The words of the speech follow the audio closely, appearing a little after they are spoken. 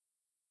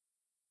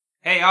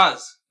Hey,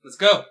 Oz, let's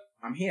go.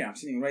 I'm here. I'm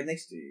sitting right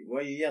next to you.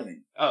 Why are you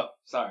yelling? Oh,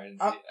 sorry.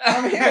 I'm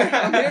here.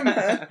 I'm here,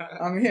 man.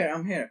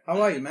 I'm here.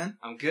 How are you, man?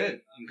 I'm good.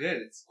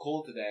 It's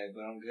cold today,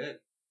 but I'm good.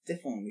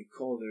 Definitely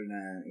colder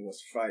than it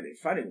was Friday.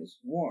 Friday was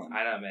warm.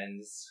 I know, man.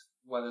 This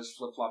weather's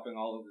flip-flopping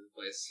all over the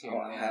place.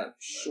 I had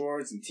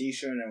shorts and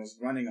t-shirt and I was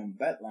running on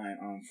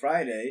Betline on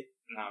Friday.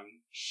 And I'm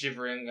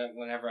shivering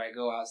whenever I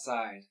go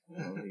outside.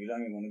 Well, you don't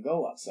even want to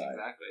go outside.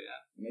 Exactly,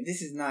 yeah. I mean,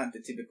 this is not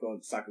the typical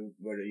soccer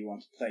weather you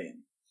want to play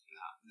in.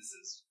 Nah, this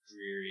is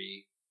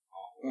dreary,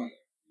 awful weather.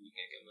 You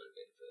can't get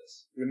motivated for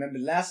this. Remember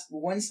last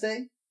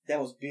Wednesday? That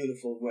was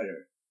beautiful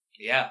weather.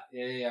 Yeah.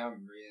 I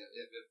remember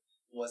it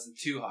wasn't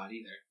too hot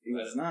either. It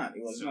was not.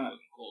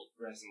 Cold,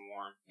 nice and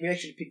warm. We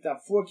actually picked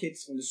up 4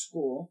 kids from the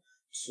school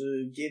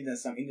to give them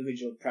some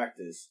individual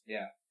practice.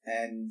 Yeah.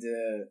 And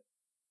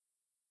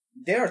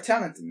they are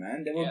talented,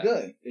 man. They were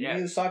good. They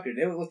knew soccer.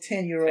 They were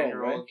 10-year-old,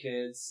 right?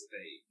 Kids.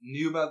 They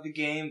knew about the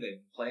game. They've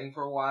been playing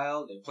for a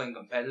while. They're playing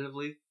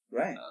competitively.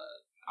 Right.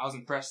 I was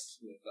impressed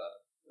with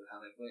how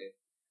they played.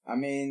 I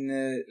mean...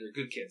 they're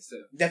good kids,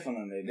 too.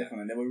 Definitely.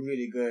 They were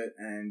really good.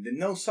 And they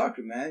know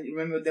soccer, man. You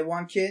remember the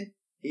one kid?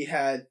 He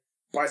had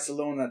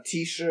Barcelona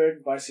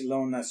t-shirt,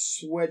 Barcelona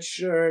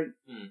sweatshirt,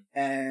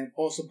 and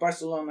also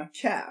Barcelona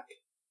cap.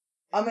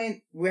 I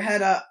mean, we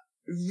had a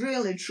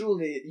really,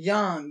 truly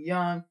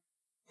young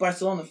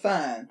Barcelona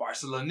fan.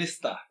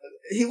 Barcelonista.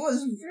 He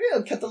was a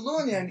real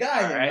Catalonian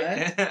guy,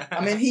 man.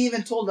 I mean, he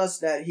even told us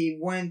that he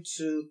went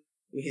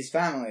with his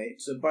family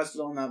to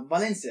Barcelona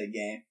Valencia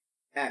game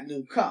at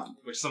Nou Camp.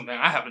 Which is something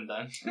I haven't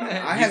done.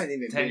 I haven't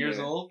even 10 years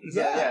old?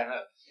 Yeah.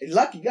 A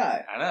lucky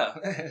guy. I know.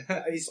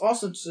 It's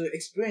awesome to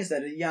experience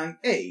that at a young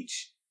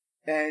age.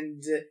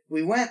 And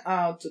we went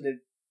out to the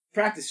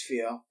practice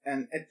field,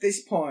 and at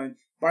this point,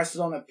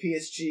 Barcelona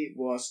PSG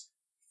was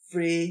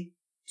 3-0.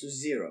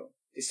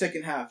 The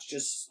second half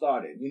just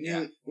started. We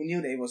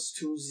knew that it was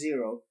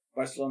 2-0,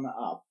 Barcelona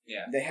up.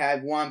 Yeah. They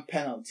had one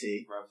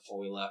penalty. Right before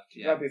we left.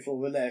 Yeah. Right before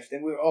we left.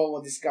 And we were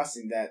all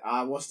discussing that,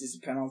 was this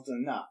a penalty or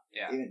not?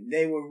 Yeah. Even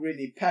they were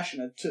really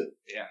passionate too.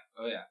 Yeah.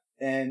 Oh, yeah.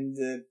 And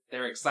they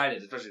were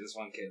excited, especially this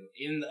one kid.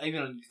 Even you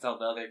can tell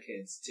the other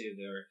kids too.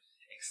 They were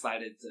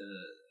excited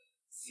to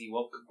see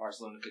what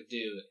Barcelona could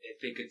do. If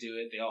they could do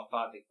it, they all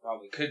thought they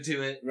probably could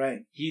do it.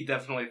 Right. He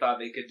definitely thought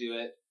they could do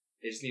it.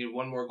 They just needed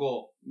one more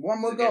goal.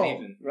 One more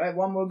goal, right?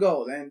 One more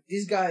goal. And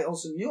this guy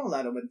also knew a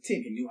lot about the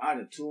team. He knew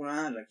Arda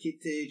Turan,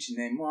 Rakitic,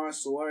 Neymar,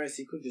 Suarez.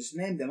 He could just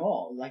name them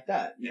all like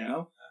that, you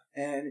know?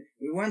 And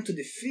we went to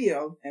the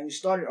field and we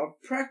started our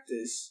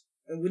practice.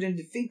 And we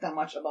didn't think that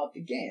much about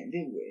the game,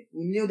 did we?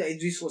 We knew that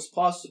this was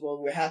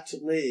possible. We had to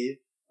leave.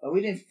 But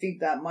we didn't think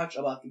that much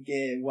about the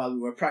game while we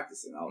were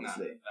practicing,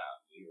 obviously. No.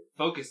 We were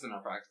focused on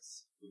our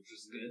practice, which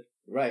was good.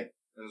 Right.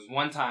 There was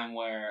one time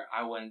where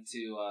I went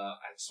to,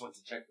 I just went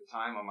to check the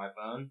time on my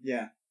phone.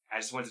 Yeah. I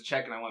just went to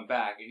check and I went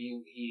back. And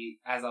he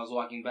as I was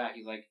walking back,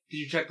 he's like, "Did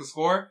you check the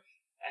score?"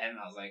 And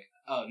I was like,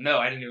 "Oh, no,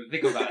 I didn't even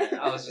think about it.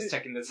 I was just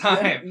checking the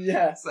time."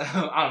 Yeah. So, I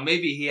don't know,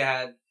 maybe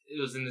it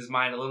was in his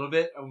mind a little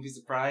bit. I wouldn't be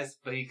surprised.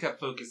 But he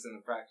kept focused in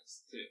the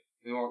practice, too.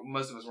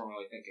 Most of us weren't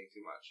really thinking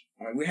too much.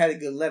 I mean, we had a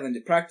good 11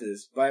 to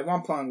practice. But at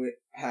one point, we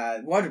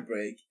had water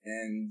break.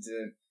 And,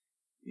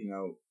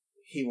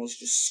 he was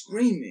just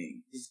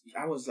screaming.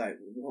 I was like,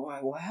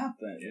 what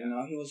happened?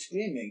 Yeah. He was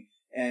screaming.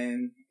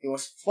 And it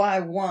was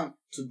 5-1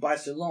 to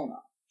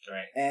Barcelona.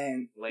 Right.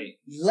 And late.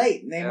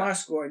 Neymar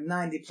scored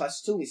 90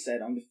 plus 2, he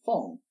said on the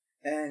phone.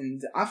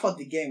 And I thought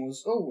the game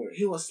was over.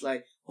 He was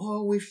like,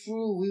 "Oh, we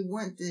flew, we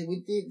went there,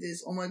 we did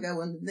this. Oh my God,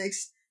 we're in the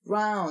next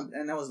round."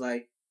 And I was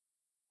like,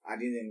 I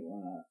didn't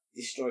want to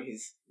destroy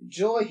his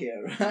joy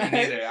here, right? Me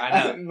neither,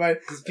 I know.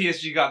 But because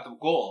PSG got the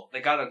goal. They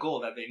got a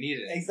goal that they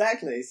needed.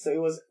 Exactly. So it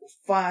was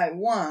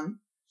 5-1.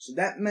 So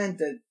that meant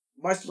that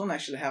Barcelona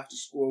actually have to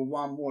score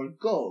one more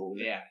goal.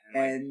 Yeah.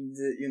 And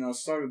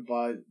sorry,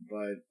 but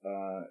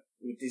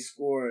with this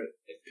score,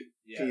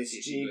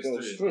 PSG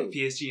goes through. If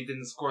PSG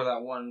didn't score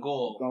that one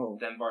goal,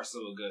 then Barca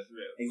will go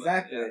through.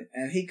 Exactly. But,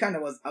 and he kind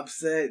of was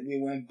upset. We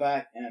went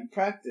back and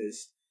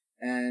practiced.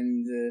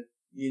 And,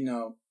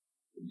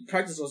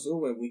 practice was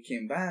over. We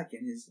came back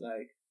and he's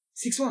like,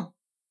 6-1.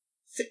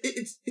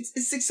 It's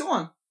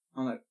 6-1.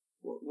 I'm like,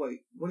 what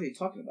are you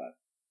talking about?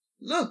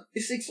 Look,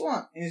 it's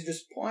 6-1. And he's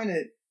just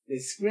pointed the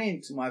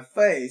screen to my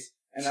face.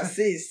 And I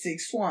see it's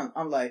 6-1.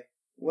 I'm like,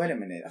 wait a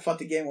minute. I thought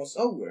the game was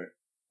over.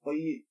 But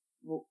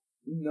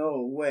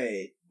no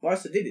way.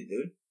 Barca did it,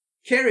 dude.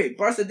 Kerry,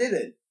 Barca did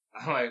it.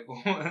 I'm like,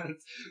 what?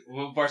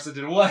 Well, Barca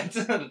did what?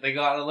 They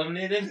got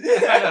eliminated?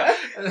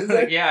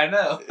 Yeah, I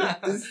know.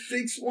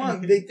 It's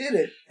 6-1. They did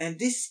it. And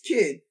this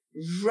kid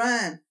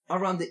ran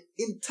around the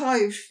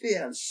entire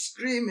field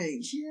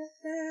screaming,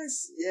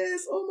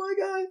 yes, oh my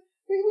God,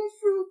 we went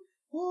through.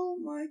 Oh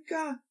my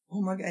God,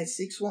 it's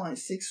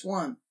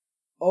 6-1.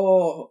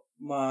 Oh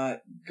my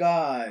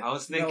God. I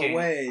was thinking,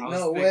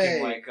 no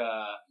way. Like,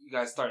 you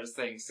guys started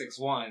saying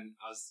 6-1.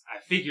 I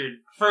figured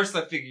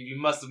you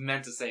must have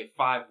meant to say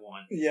 5-1.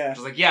 Yeah. I was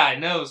like, yeah, I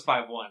know it's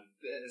 5-1.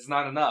 It's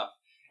not enough.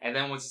 And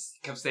then once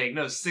kept saying,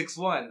 no,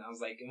 6-1. I was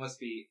like, it must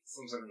be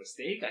some sort of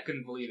mistake. I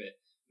couldn't believe it.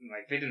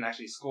 like they didn't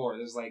actually score.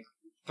 There's like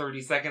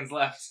 30 seconds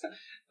left.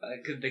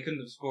 They couldn't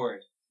have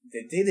scored.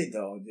 They did it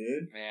though,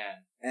 dude.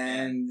 Man.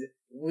 And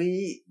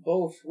we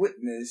both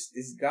witnessed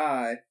this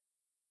guy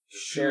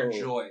Pure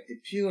joy. The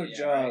pure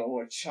joy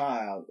of a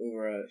child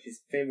over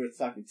his favorite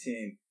soccer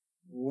team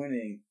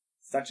winning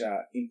such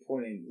a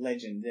important,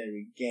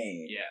 legendary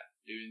game. Yeah,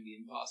 doing the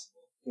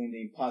impossible. Doing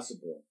the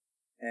impossible.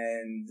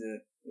 And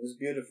it was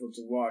beautiful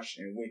to watch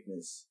and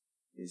witness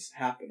this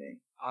happening.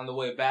 On the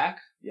way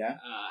back, yeah,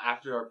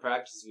 after our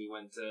practice, we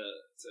went to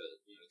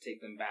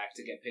take them back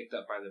to get picked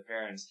up by their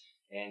parents,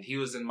 and he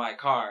was in my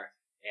car,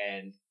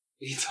 and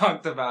he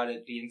talked about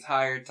it the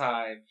entire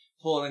time,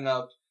 pulling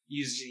up.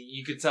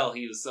 You could tell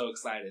he was so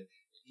excited.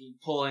 He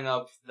pulling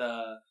up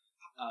the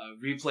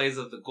replays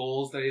of the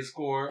goals that they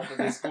score,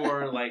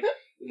 like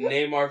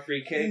Neymar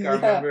free kick. I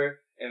remember.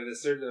 And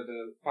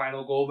the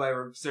final goal by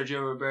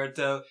Sergio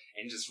Roberto,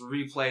 and just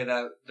replay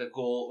the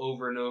goal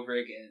over and over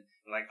again.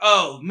 Like,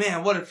 oh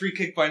man, what a free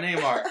kick by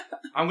Neymar!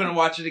 I'm gonna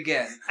watch it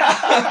again.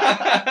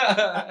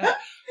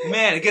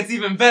 Man, it gets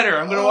even better.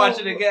 I'm gonna watch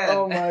it again.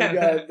 Oh my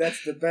god,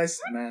 that's the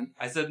best, man.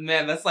 I said,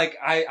 man, that's like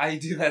I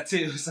do that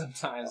too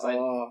sometimes. I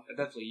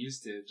definitely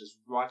used to just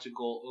watch a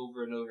goal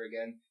over and over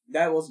again.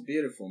 That was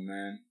beautiful,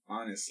 man.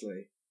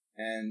 Honestly,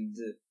 and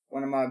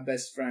one of my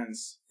best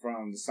friends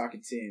from the soccer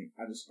team,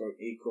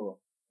 _Eco,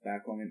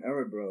 back home in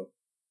Örebro,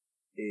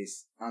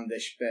 is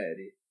Anders Berg,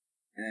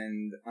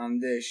 and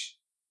Anders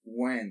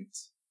went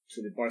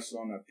to the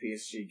Barcelona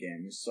PSG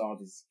game. He saw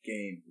this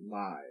game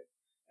live.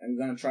 I'm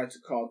gonna try to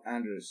call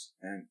Anders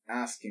and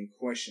ask him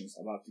questions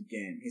about the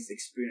game, his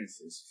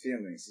experiences,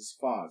 feelings, his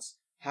thoughts.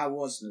 How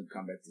was Nou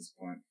Camp at this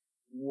point?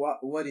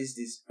 What is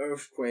this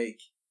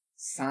earthquake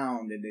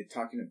sound that they're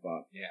talking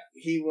about? Yeah.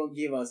 He will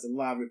give us a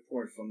live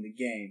report from the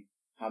game,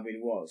 how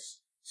it was.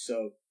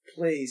 So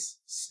please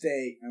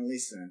stay and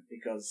listen,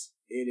 because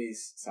it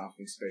is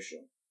something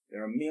special.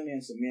 There are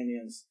millions and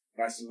millions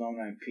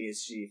Barcelona and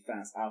PSG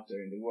fans out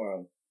there in the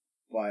world,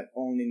 but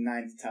only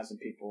 90,000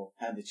 people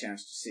had the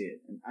chance to see it,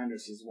 and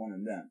Anders is one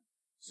of them.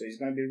 So it's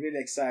going to be really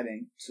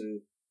exciting to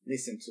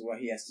listen to what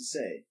he has to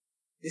say.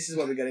 This is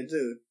what we're going to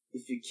do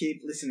if you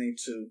keep listening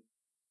to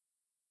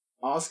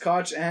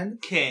Oscotch and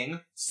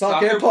King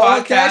Soccer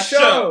Podcast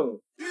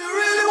Show. Do you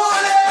really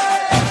want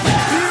it?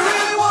 Do you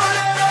really want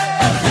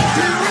it?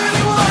 Do you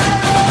really want it?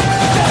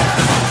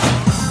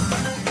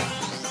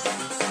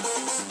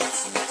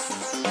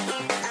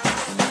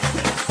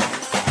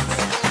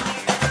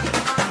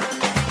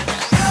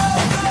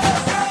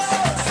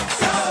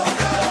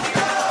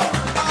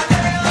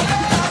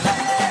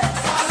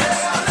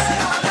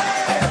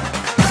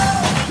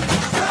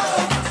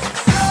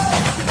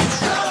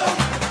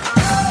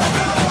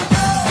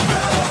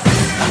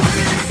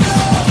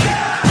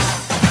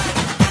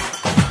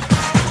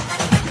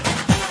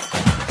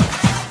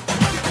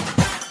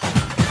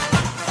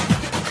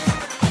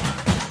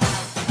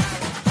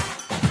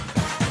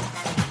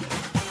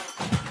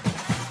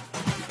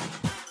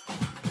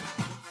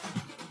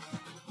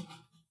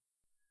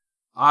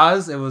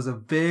 Oz, it was a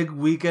big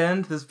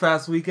weekend this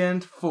past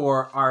weekend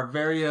for our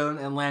very own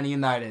Atlanta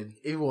United.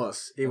 It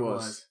was.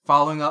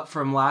 Following up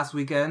from last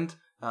weekend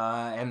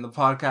and the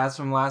podcast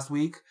from last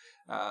week,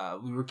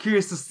 we were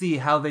curious to see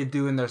how they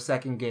do in their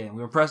second game.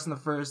 We were impressed in the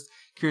first,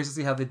 curious to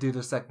see how they do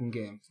their second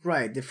game.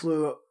 Right, they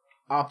flew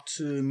up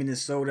to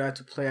Minnesota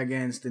to play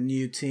against the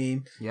new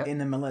team in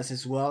MLS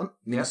as well,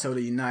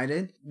 Minnesota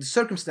United. The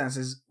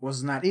circumstances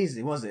was not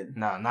easy, was it?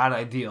 No, not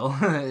ideal.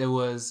 It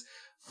was...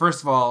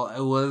 First of all,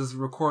 it was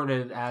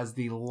recorded as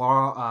the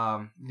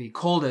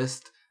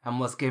coldest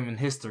MLS game in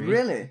history.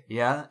 Really?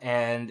 Yeah,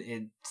 and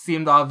it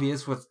seemed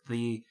obvious with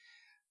the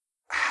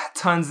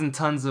tons and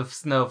tons of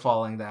snow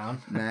falling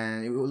down.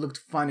 Man, it looked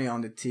funny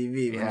on the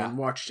TV when I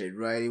watched it,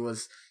 right? It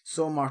was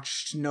so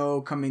much snow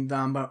coming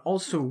down, but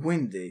also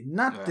windy.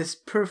 Not this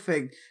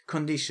perfect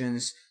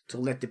conditions to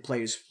let the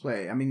players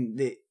play. I mean,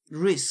 the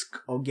risk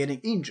of getting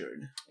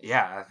injured.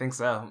 Yeah, I think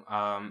so.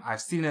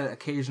 I've seen it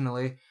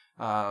occasionally.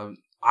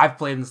 I've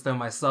played in the snow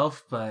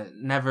myself, but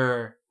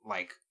never,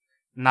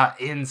 not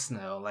in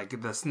snow.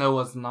 Like, the snow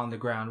wasn't on the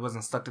ground, it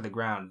wasn't stuck to the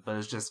ground, but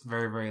it's just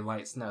very, very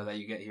light snow that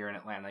you get here in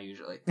Atlanta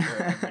usually,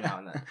 every now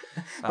and then.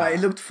 But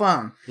it looked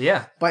fun.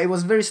 Yeah. But it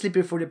was very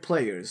slippery for the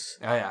players.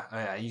 Oh,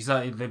 yeah. You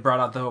saw they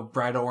brought out the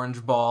bright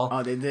orange ball.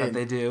 Oh, they did. That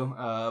they do.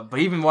 But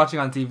even watching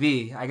on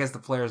TV, I guess the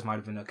players might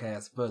have been okay, I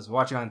suppose.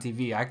 Watching on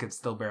TV, I could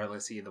still barely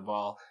see the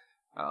ball.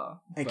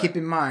 Keep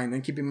in mind,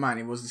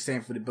 it was the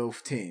same for the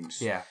both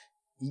teams. Yeah.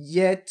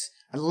 Yet,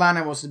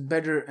 Atlanta was the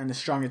better and the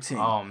stronger team.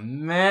 Oh,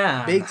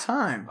 man. Big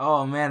time.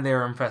 Oh, man, they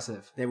were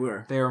impressive. They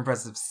were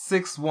impressive.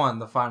 6-1,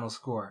 the final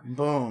score.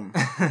 Boom.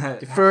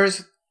 The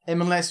first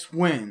MLS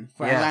win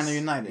for Atlanta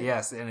United.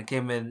 Yes, and it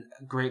came in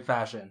great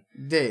fashion.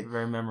 It did.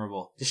 Very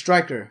memorable. The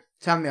striker.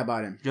 Tell me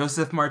about him.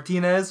 Josef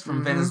Martinez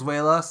from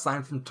Venezuela,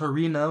 signed from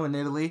Torino in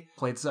Italy.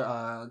 Played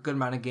a good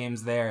amount of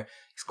games there.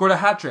 scored a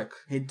hat trick.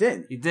 He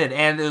did. He did,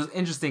 and it was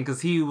interesting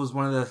because he was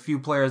one of the few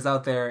players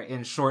out there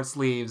in short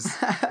sleeves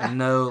and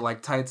no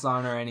like tights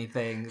on or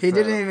anything. He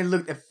didn't even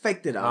look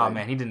affected of Oh it.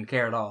 man, he didn't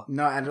care at all.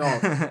 Not at all.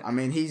 I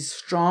mean, he's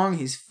strong,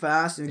 he's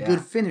fast, and a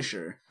good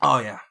finisher. Oh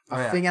yeah.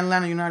 I think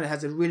Atlanta United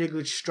has a really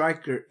good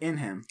striker in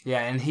him.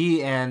 Yeah, and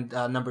he and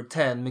number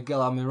 10,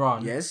 Miguel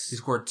Almiron. Yes. He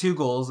scored 2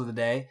 goals of the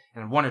day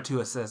and 1 or 2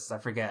 assists. I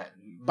forget.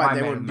 But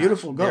they were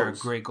beautiful goals. They were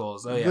great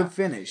goals. Oh yeah. Good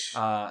finish.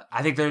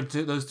 I think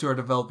those two are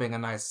developing a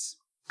nice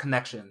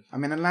connection. I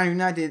mean, Atlanta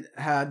United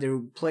had their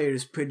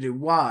players pretty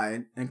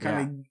wide and kind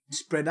of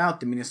spread out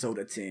the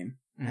Minnesota team.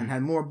 And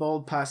had more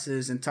ball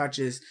passes and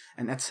touches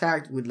and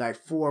attacked with like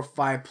 4 or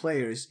 5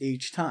 players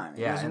each time.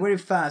 Yeah, it was very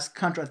fast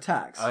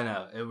counterattacks. I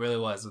know, it really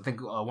was. I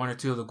think 1 or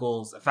 2 of the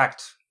goals, in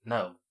fact,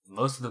 no,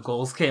 most of the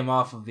goals came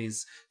off of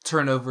these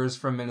turnovers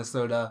from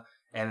Minnesota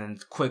and then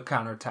quick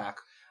counterattack.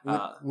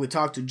 We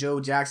talked to Joe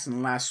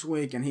Jackson last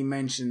week and he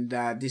mentioned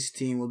that this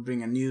team will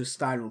bring a new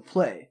style of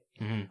play.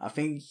 I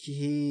think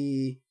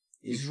he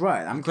is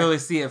right. I clearly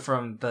see it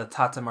from the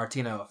Tata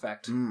Martino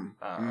effect.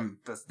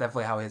 That's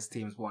definitely how his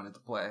teams wanted to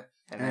play.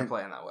 And they're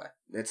playing that way.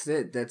 That's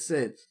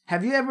it.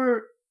 Have you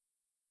ever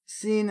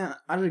seen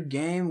another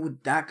game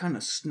with that kind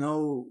of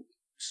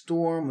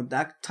snowstorm, with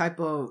that type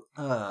of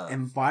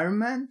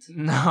environment?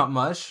 Not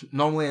much.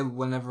 Normally,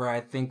 whenever I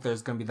think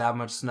there's going to be that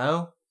much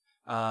snow,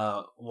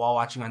 while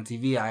watching on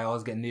TV, I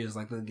always get news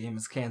like the game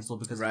is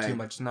canceled because of too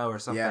much snow or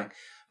something. Yeah.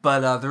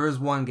 But there is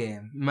one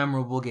game,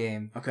 memorable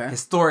game,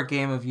 historic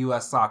game of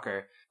U.S.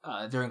 soccer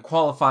during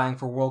qualifying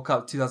for World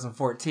Cup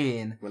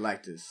 2014. We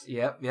like this.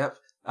 Yep.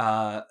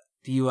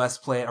 The U.S.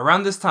 played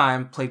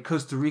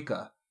Costa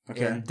Rica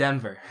in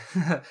Denver.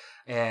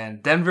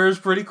 And Denver is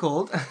pretty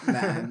cold.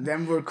 Man,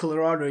 Denver,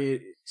 Colorado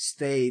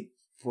State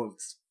for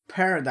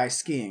paradise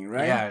skiing,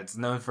 right? Yeah, it's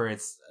known for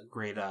its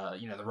great,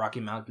 the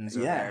Rocky Mountains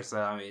are there. So,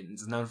 I mean,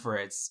 it's known for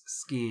its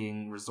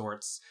skiing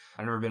resorts.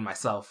 I've never been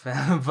myself.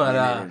 But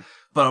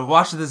I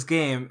watched this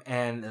game,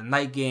 and a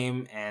night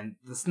game, and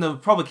the snow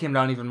probably came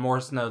down even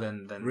more snow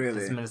than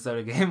this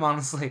Minnesota game,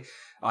 honestly.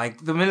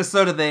 Like, the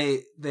Minnesota,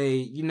 they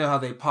you know how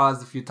they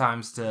paused a few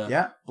times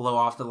to blow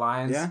off the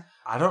lines? Yeah.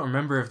 I don't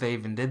remember if they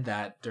even did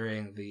that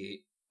during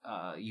the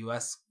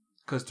U.S.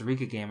 Costa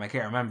Rica game. I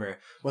can't remember.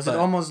 Was it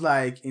almost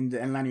like in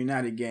the Atlanta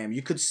United game?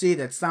 You could see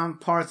that some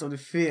parts of the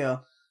field,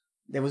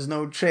 there was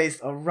no trace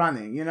of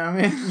running. You know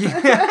what I mean?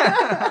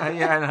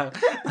 Yeah, I know.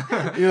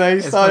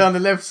 You saw it on the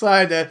left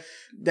side that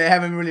they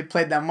haven't really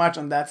played that much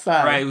on that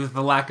side. Right, with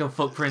the lack of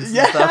footprints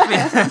and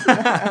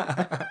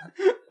stuff.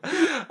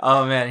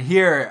 Oh man,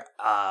 here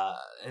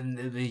in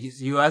the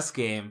U.S.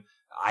 game,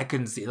 I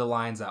couldn't see the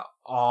lines at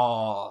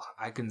all.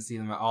 I couldn't see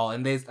them at all.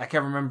 And I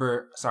can't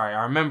remember. Sorry,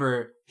 I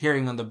remember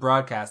hearing on the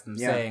broadcast them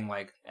saying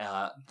like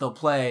they'll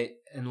play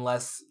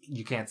unless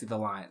you can't see the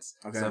lines.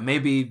 Okay. So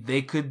maybe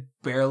they could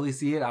barely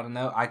see it. I don't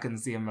know. I couldn't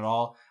see them at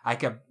all. I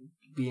kept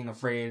being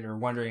afraid or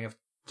wondering if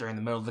during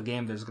the middle of the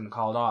game they're just going to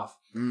call it off.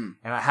 And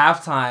at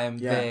halftime,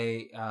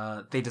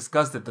 they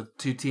discussed it, the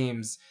two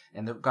teams,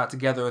 and they got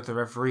together with the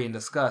referee and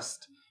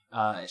discussed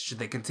should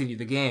they continue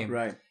the game.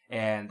 Right.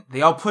 And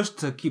they all pushed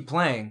to keep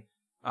playing.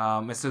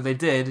 And so they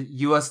did.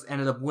 U.S.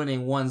 ended up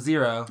winning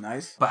 1-0.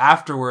 Nice. But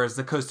afterwards,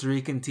 the Costa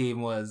Rican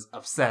team was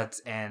upset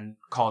and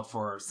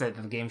said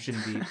that the game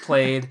shouldn't be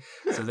played.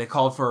 So they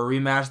called for a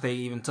rematch. They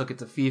even took it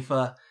to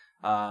FIFA.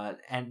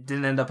 And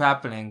didn't end up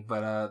happening,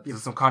 but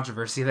there's some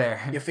controversy there.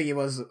 You think it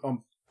was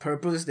on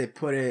purpose they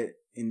put it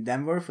in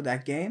Denver for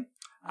that game?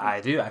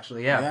 I do,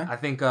 actually, yeah. I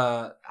think,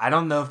 I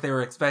don't know if they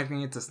were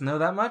expecting it to snow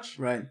that much.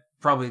 Right.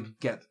 Probably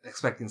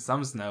expecting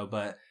some snow,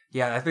 but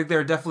yeah, I think they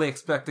were definitely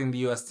expecting the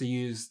U.S. to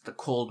use the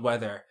cold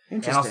weather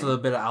and also a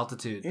bit of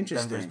altitude.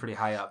 Denver's pretty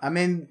high up. I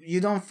mean, you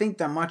don't think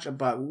that much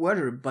about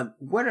weather, but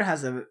weather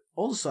has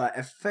also an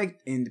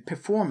effect in the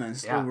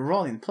performance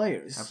overall in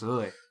players.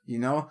 Absolutely. You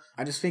know,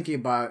 I just thinking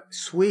about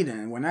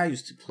Sweden. When I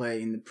used to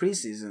play in the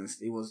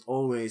preseasons, it was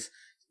always,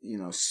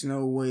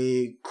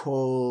 snowy,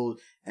 cold,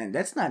 and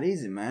that's not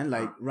easy, man.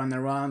 Like run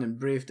around and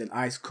breathe that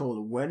ice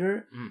cold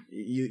weather.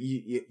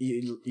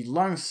 Your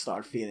lungs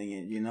start feeling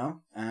it,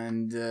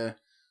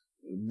 and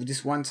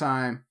this one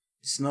time,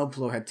 the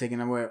snowplow had taken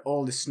away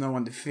all the snow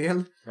on the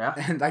field,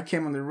 and I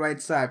came on the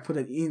right side, put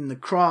it in the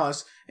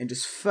cross, and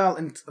just fell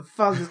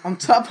on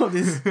top of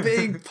this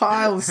big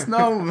pile of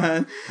snow,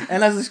 man.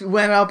 And I just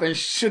went up and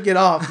shook it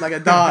off like a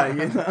dog,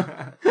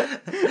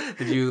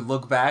 Did you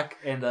look back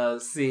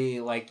and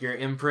see like your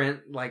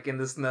imprint, like in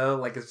the snow,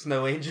 like a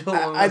snow angel?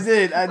 I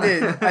did.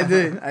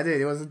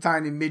 It was a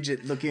tiny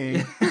midget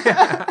looking.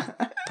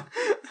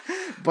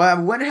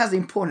 But weather has an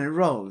important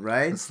role,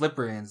 right? It's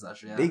slippery and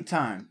such, yeah. Big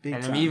time.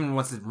 I mean, even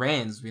once it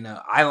rains,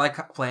 I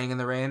like playing in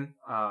the rain.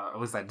 At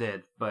least I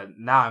did. But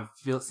now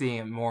I'm seeing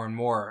it more and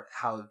more,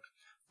 how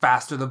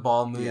faster the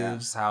ball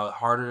moves, how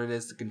harder it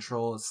is to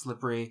control. It's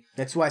slippery.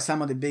 That's why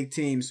some of the big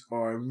teams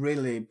are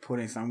really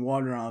putting some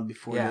water on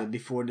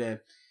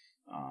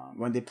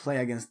when they play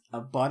against a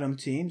bottom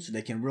team, so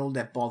they can roll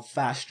that ball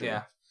faster.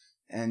 Yeah.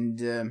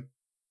 And,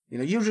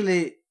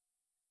 usually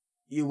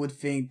you would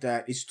think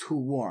that it's too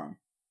warm.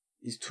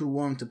 is too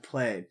warm to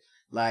play.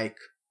 Like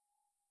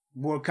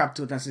World Cup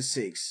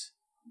 2006,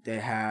 they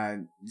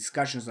had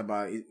discussions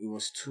about it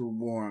was too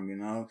warm, you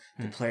know.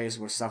 The players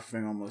were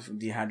suffering almost from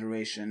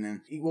dehydration,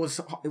 and it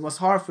was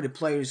hard for the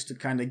players to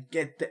kind of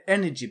get the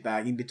energy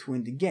back in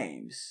between the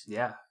games.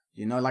 Yeah.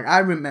 You know, like I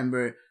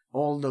remember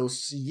all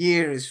those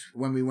years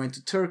when we went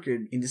to Turkey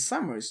in the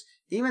summers,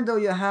 even though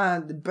you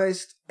had the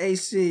best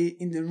AC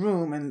in the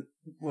room and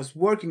was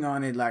working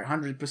on it like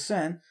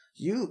 100%,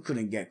 you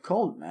couldn't get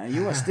cold, man.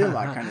 You were still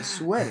like kind of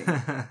sweating,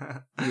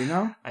 you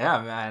know?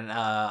 Yeah, man.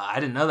 I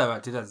didn't know that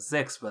about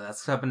 2006, but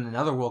that's happened in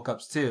other World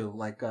Cups too.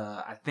 Like,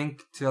 I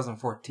think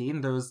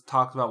 2014, there was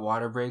talks about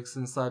water breaks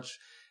and such.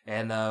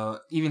 And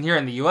even here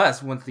in the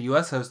U.S., once the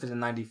U.S. hosted in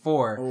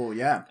 '94. Oh,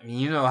 yeah. I mean,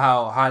 you know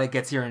how hot it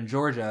gets here in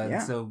Georgia. Yeah.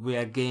 And so we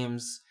had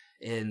games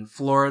in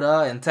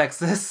Florida and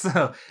Texas.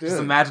 So Dude. just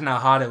imagine how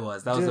hot it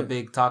was. That was a Dude.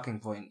 big talking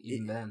point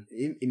even then.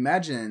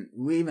 Imagine,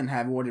 we even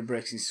have water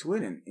breaks in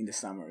Sweden in the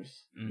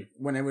summers.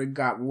 Whenever it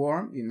got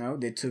warm, you know,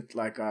 they took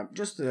like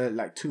just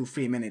like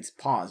 2-3 minutes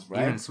pause,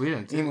 right? Even in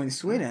Sweden, too. Even in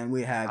Sweden,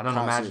 we had I don't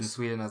pauses. imagine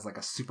Sweden as like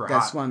a super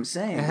That's hot. what I'm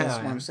saying. Yeah, That's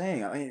what man. I'm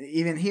saying. I mean,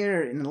 even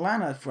here in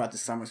Atlanta, throughout the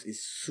summers,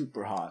 it's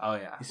super hot. Oh,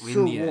 yeah. It's We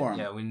so need warm.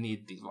 it. Yeah, we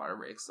need these water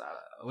breaks.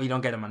 We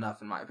don't get them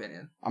enough, in my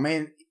opinion. I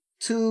mean,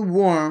 too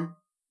warm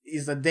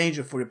is a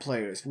danger for the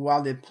players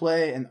while they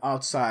play and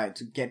outside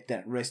to get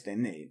that rest they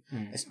need.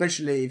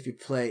 Especially if you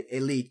play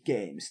elite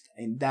games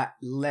in that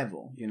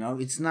level. You know,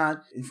 it's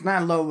not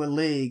lower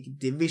league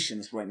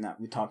divisions right now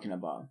we're talking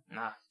about.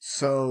 Nah.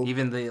 So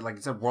Even like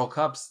you said, World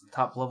Cups,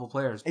 top level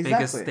players, biggest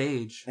Exactly.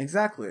 stage.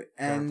 exactly,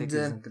 Gotta and take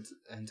these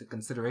into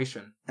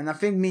consideration. and I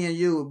think me and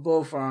you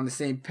both are on the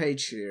same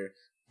page here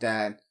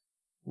that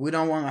we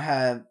don't want to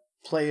have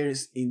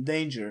players in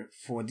danger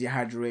for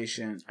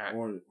dehydration Right.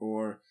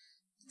 or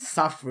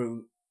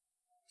suffer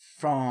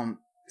from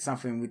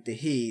something with the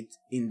heat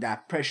in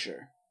that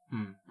pressure.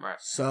 Right.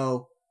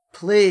 So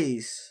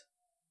please,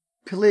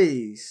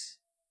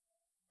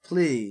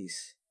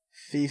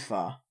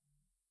 FIFA,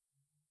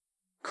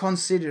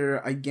 consider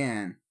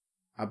again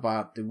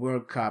about the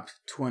World Cup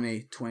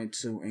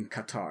 2022 in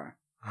Qatar.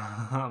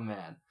 Oh,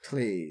 man.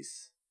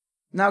 Please.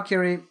 Now,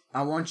 Kerry,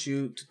 I want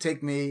you to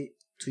take me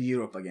to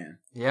Europe again.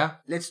 Yeah?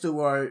 Let's do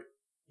our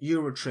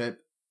Euro trip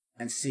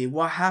and see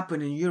what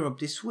happened in Europe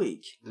this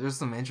week. There's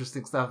some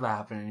interesting stuff that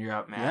happened in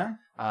Europe, man.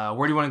 Yeah?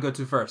 Where do you want to go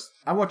to first?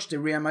 I watched the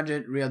Real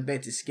Madrid-Real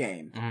Betis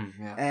game.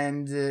 Yeah.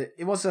 And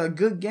it was a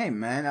good game,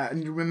 man. I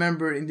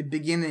remember in the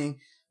beginning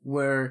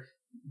where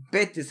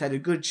Betis had a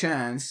good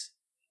chance,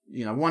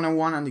 you know,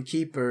 1-on-1 on the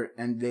keeper,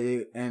 and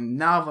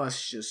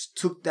Navas just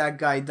took that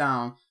guy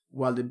down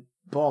while the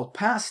ball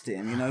passed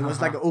him. You know, it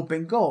was like an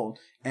open goal.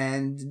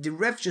 And the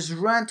ref just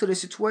ran to the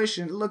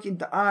situation, looked in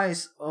the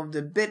eyes of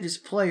the Betis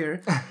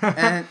player,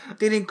 and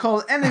didn't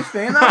call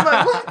anything. And I'm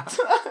like,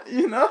 what?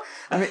 You know?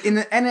 I mean, in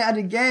any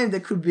other game, there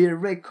could be a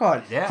red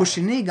card. Yeah.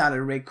 Pushini got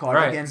a red card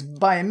Right. against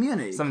Bayern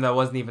Munich. Something that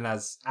wasn't even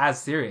as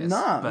serious.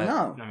 No, but,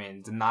 no. I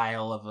mean,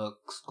 denial of a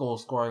goal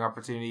scoring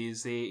opportunity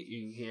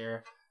you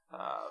hear.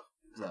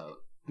 So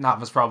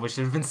Navas probably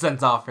should have been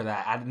sent off for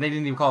that. They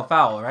didn't even call a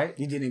foul, right?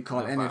 He didn't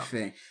call No foul.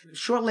 anything.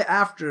 Shortly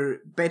after,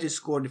 Betis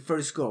scored the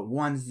first goal,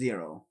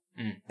 1-0.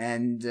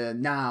 And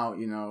now,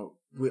 you know,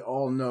 we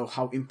all know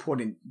how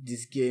important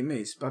this game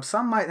is. But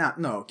some might not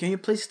know. Can you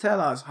please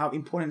tell us how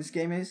important this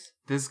game is?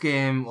 This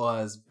game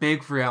was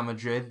big for Real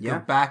Madrid. Yeah. They're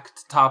back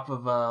to top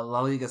of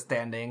La Liga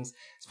standings,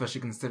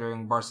 especially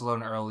considering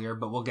Barcelona earlier,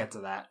 but we'll get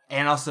to that.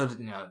 And also,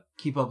 you know,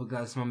 keep up with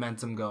this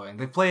momentum going.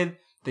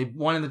 They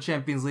won in the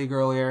Champions League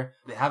earlier.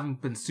 They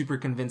haven't been super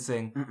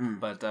convincing,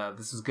 but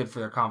this is good for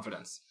their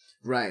confidence.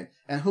 Right.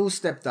 And who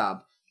stepped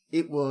up?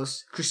 It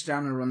was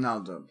Cristiano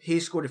Ronaldo. He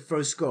scored the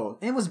first goal.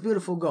 And it was a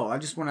beautiful goal. I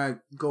just want to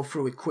go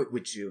through it quick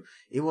with you.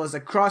 It was a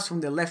cross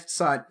from the left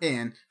side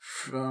in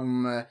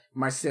from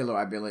Marcelo,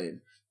 I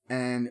believe.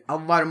 And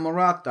Alvaro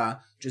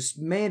Morata just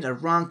made a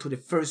run to the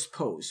first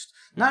post.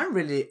 Not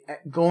really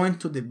going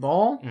to the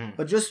ball,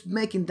 but just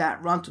making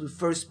that run to the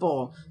first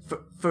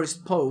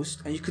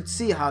post. And you could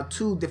see how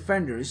two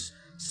defenders,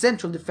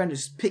 central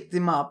defenders, picked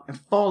him up and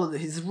followed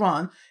his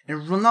run.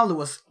 And Ronaldo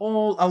was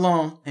all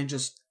alone and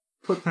just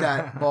put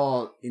that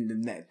ball in the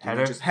net.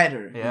 Header? Just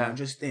header. Yeah. You know,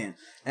 just in.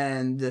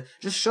 And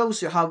just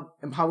shows you how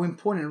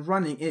important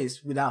running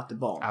is without the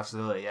ball.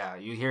 Absolutely, yeah.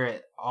 You hear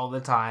it all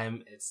the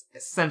time. It's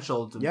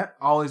essential to Yep.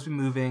 always be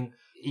moving.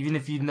 Even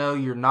if you know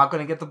you're not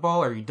going to get the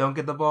ball or you don't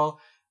get the ball,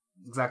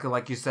 exactly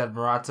like you said,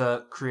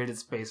 Morata created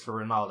space for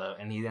Ronaldo,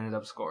 and he ended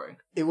up scoring.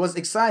 It was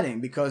exciting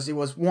because it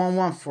was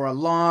 1-1 for a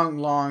long,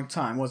 long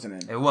time,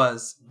 wasn't it? It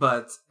was,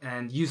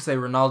 and you say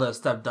Ronaldo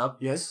stepped up.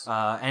 Yes.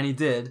 And he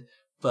did,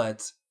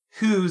 but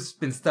who's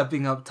been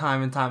stepping up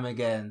time and time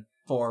again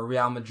for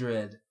Real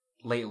Madrid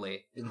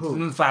lately? Who?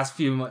 In the past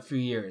few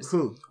years.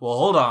 Who? Well,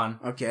 hold on.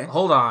 Okay.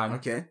 Hold on.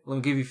 Okay. Let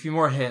me give you a few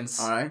more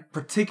hints. All right.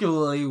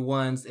 Particularly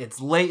once it's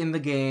late in the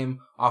game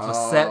off a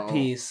Oh. set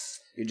piece.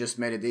 You just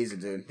made it easy,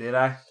 dude. Did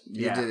I?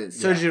 You did it.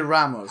 Sergio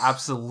Ramos.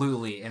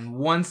 Absolutely. And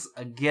once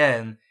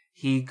again,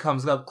 he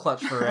comes up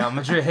clutch for Real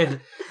Madrid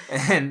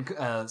and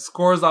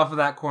scores off of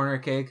that corner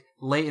kick,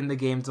 late in the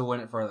game to win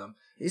it for them.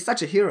 He's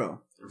such a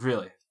hero.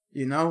 Really.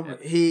 You know, Yeah.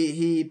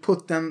 he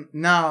put them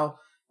now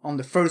on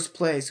the first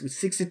place with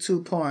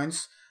 62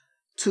 points,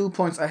 2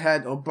 points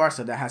ahead of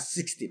Barca that has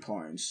 60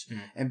 points.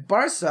 Mm. And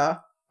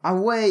Barca,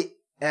 away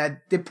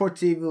at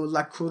Deportivo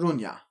La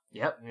Coruña,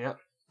 Yep.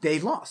 they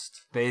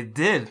lost. They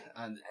did.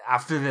 And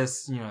after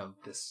this,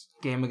 this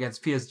game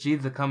against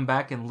PSG, to come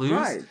back and lose.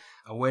 Right.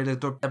 Away to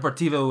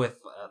Deportivo with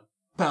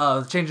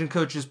changing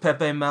coaches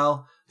Pepe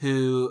Mel,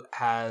 who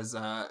has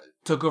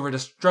took over the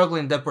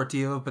struggling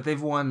Deportivo, but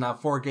they've won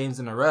 4 games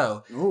in a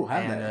row. Oh,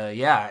 have And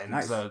they? and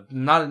Nice. so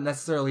not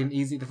necessarily an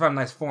easy. They found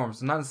a nice form,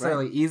 so not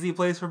necessarily easy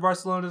place for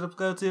Barcelona to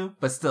go to,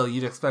 but still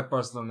you'd expect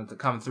Barcelona to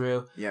come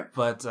through. Yep.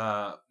 But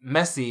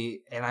Messi,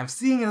 and I'm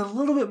seeing it a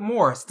little bit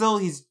more.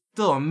 He's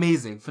still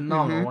amazing,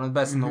 phenomenal, Mhm. one of the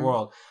best in the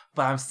world.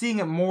 But I'm seeing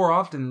it more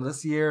often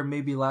this year,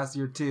 maybe last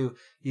year too.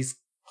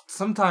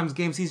 Sometimes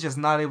games he's just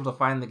not able to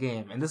find the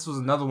game, and this was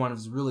another one of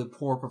his really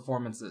poor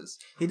performances.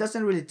 He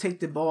doesn't really take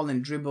the ball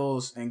and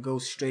dribbles and go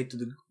straight to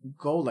the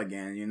goal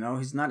again, you know?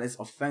 He's not as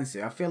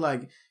offensive. I feel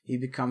like he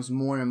becomes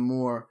more and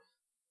more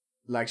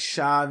like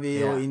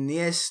Xavi or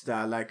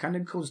Iniesta, like kind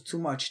of goes too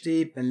much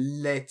deep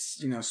and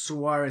lets,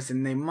 Suarez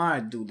and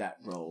Neymar do that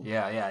role.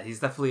 Yeah,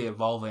 he's definitely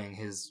evolving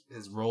his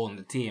role in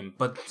the team.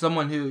 But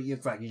someone who,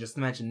 it's like you just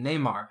mentioned,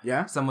 Neymar.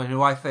 Yeah? Someone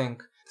who I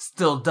think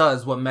still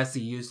does what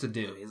Messi used to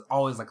do. He's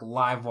always like a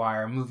live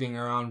wire, moving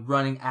around,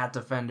 running at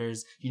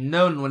defenders. You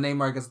know when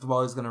Neymar gets the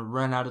ball, he's going to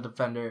run out a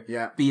defender,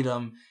 beat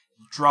him,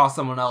 draw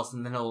someone else,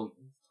 and then he'll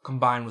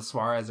combine with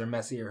Suarez or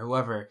Messi or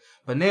whoever.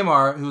 But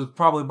Neymar, who was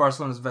probably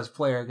Barcelona's best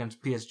player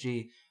against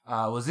PSG,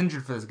 was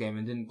injured for this game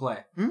and didn't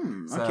play.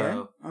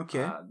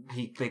 Okay.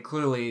 They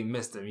clearly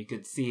missed him. You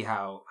could see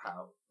how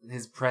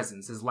his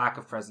lack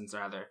of presence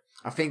rather.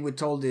 I think we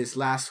told this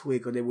last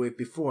week or the week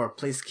before.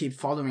 Please keep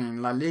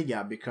following La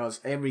Liga because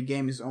every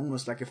game is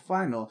almost like a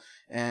final,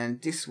 and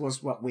this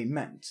was what we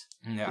meant.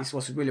 Yeah. This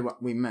was really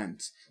what we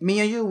meant. Me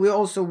and you, we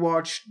also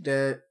watched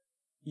the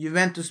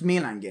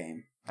Juventus-Milan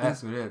game.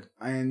 Yes, we did.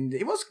 And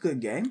it was a good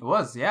game. It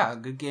was, yeah, a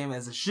good game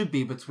as it should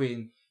be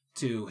between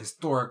two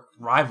historic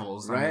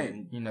rivals. Right.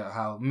 I mean,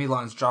 how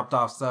Milan's dropped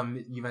off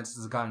some, Juventus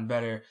has gotten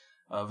better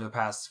over the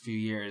past few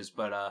years,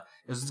 but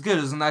it was good.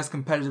 It was a nice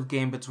competitive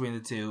game between the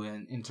two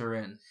in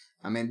Turin.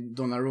 I mean,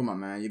 Donnarumma,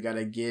 man, you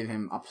gotta give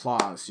him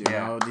applause. You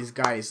know, this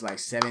guy is like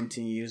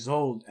 17 years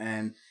old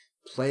and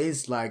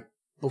plays like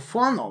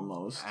Buffon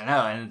almost. I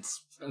know, and it's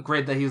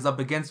great that he was up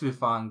against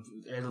Buffon,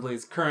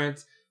 Italy's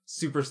current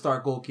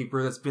superstar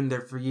goalkeeper that's been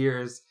there for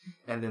years,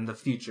 and in the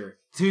future.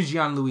 2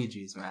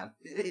 Gianluigis, man.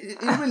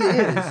 It really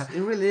is.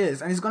 It really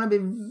is. And it's gonna be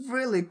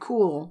really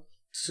cool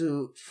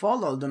to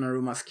follow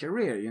Donnarumma's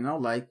career,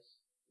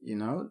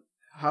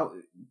 how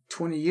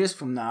 20 years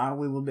from now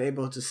we will be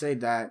able to say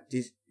that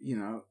this,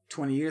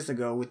 20 years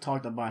ago we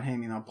talked about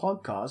him in our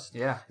podcast.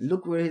 Yeah.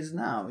 Look where he's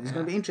now. It's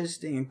going to be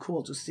interesting and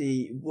cool to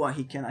see what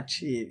he can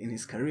achieve in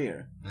his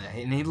career.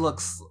 Yeah, and he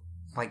looks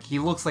like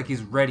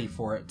he's ready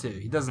for it too.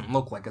 He doesn't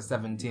look like a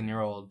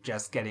 17-year-old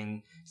just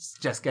getting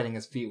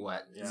his feet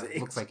wet. Yeah.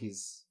 It looks like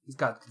he's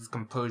got this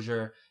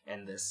composure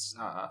and this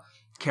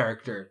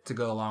character to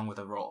go along with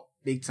the role.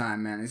 Big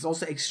time, man. It's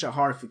also extra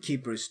hard for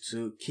keepers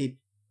to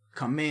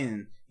come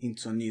in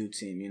into a new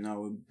team,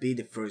 be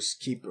the first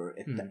keeper,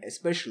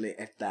 especially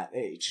at that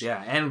age.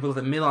 Yeah, and with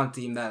a Milan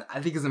team that I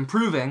think is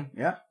improving,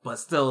 but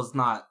still is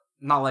not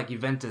like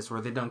Juventus where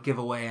they don't give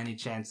away any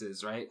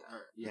chances, right?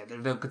 They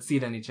don't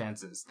concede any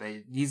chances.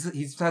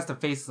 He has to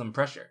face some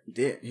pressure.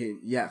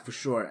 Yeah, for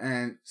sure.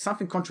 And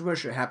something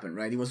controversial happened,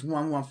 right? It was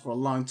 1-1 for a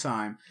long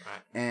time.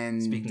 Right.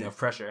 And speaking of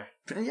pressure.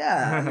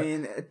 Yeah, I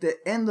mean, at the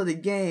end of the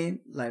game,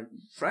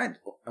 right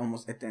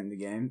almost at the end of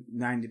the game,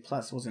 90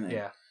 plus, wasn't it?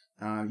 Yeah.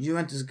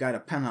 Juventus got a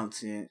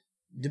penalty.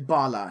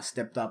 Dybala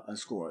stepped up and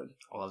scored.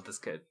 I love this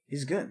kid.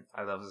 He's good.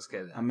 I love this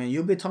kid. I mean,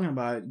 you'll be talking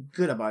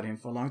good about him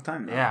for a long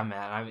time now. Yeah,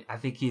 man. I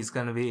think he's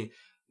going to be...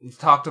 We've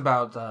talked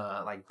about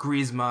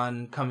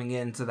Griezmann coming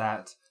into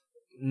that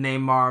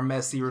Neymar,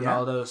 Messi,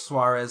 Ronaldo,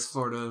 Suarez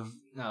sort of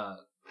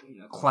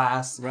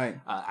class.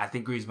 Right. I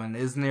think Griezmann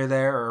is near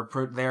there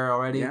or there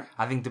already. Yeah.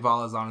 I think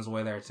Dybala's on his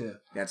way there too.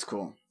 That's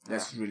cool.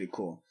 That's really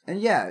cool.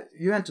 And yeah,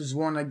 Juventus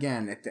won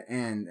again at the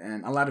end,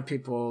 and a lot of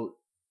people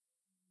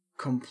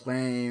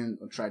complain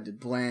or try to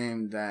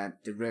blame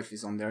that the ref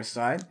is on their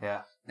side.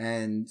 Yeah.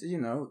 And,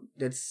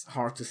 that's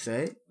hard to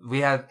say.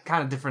 We had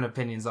kind of different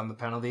opinions on the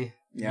penalty.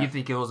 Yeah. You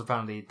think it was a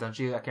penalty, don't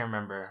you? I can't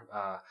remember.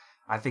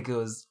 I think it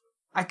was...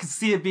 I could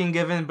see it being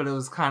given, but it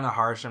was kind of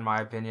harsh in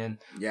my opinion.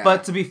 Yeah.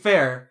 But to be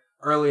fair,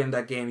 early in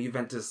that game,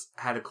 Juventus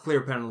had a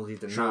clear penalty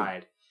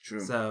denied.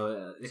 True.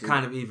 So it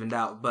kind of evened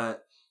out.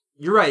 But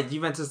you're right,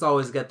 Juventus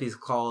always get these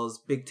calls.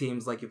 Big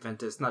teams like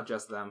Juventus, not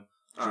just them.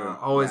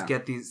 Always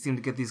seem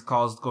to get these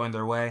calls going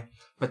their way.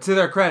 But to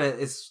their credit,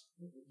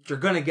 you're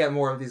gonna get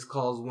more of these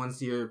calls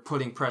once you're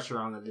putting pressure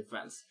on the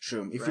defense.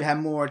 True. If Right. you have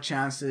more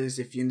chances,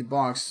 if you're in the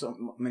box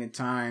so many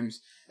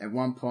times, at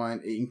one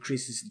point it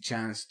increases the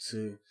chance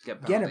to get a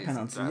penalties and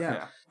penalty. stuff,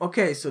 Yeah.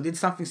 Okay, so did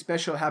something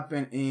special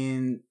happen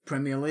in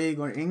Premier League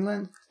or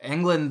England?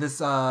 England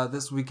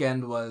this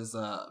weekend was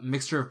a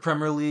mixture of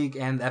Premier League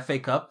and FA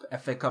Cup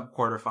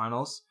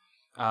quarterfinals.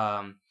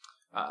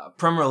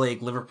 Premier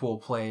League, Liverpool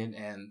played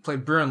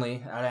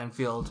Burnley at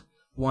Anfield,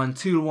 won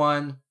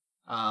 2-1.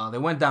 They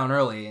went down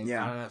early.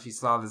 Yeah. I don't know if you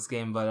saw this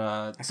game, but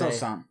I saw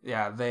some.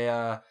 Yeah,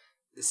 they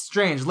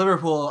strange.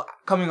 Liverpool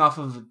coming off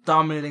of a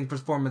dominating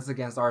performance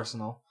against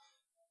Arsenal.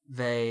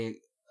 They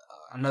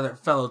another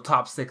fellow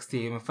top 6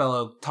 team, a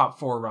fellow top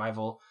 4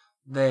 rival.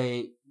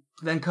 They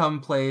then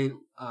play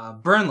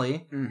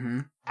Burnley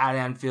at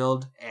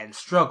Anfield and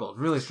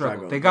really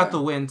struggled. They got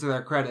the win to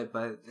their credit,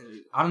 but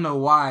I don't know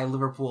why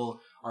Liverpool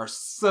are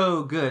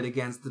so good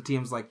against the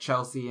teams like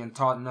Chelsea and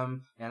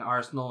Tottenham and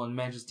Arsenal and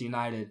Manchester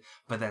United,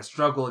 but then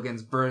struggle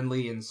against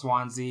Burnley and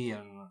Swansea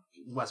and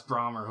West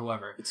Brom or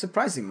whoever. It's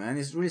surprising, man.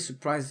 It's really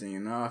surprising, you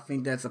know. I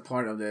think that's a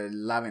part of the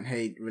love and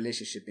hate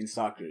relationship in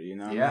soccer, you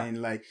know. Yeah. I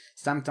mean, like,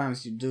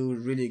 sometimes you do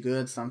really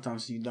good,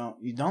 sometimes you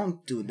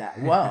don't do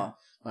that well.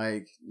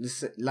 Like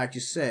you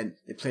said,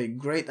 they played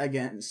great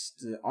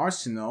against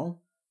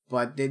Arsenal,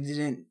 but they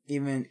didn't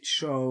even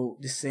show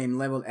the same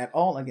level at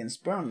all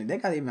against Burnley. They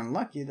got even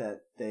lucky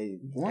that they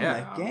won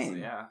that game.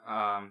 Yeah.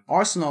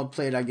 Arsenal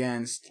played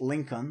against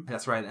Lincoln.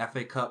 That's right,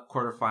 FA Cup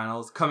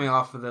quarterfinals, coming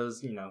off of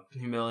those,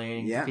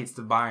 humiliating defeats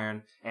to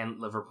Bayern and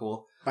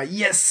Liverpool. But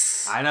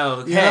yes! I know,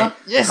 okay. Yeah,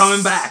 yes!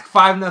 Coming back,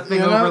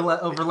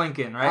 5-0 over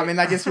Lincoln, right? I mean,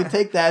 I guess we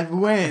take that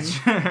win.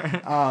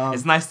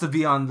 It's nice to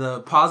be on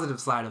the positive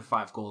side of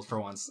 5 goals for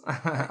once.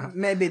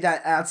 Maybe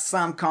that adds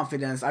some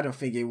confidence. I don't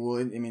think it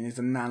would. I mean, it's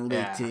a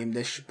non-league team.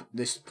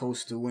 They're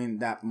supposed to win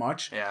that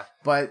much. Yeah.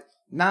 But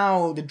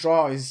now the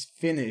draw is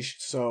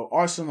finished, so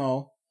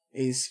Arsenal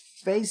is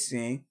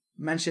facing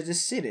Manchester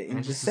City in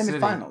the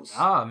semifinals. City.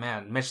 Oh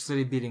man, Manchester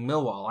City beating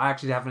Millwall. I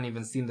actually haven't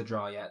even seen the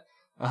draw yet.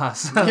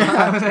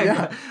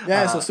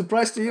 So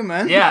surprise to you,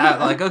 man.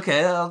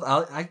 Okay,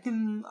 I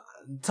can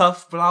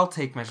tough, but I'll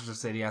take Manchester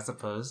City, I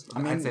suppose.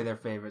 I'd say they're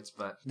favorites,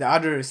 but the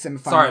other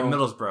semifinal. Sorry,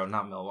 Middlesbrough,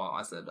 not Millwall.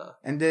 I said.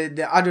 And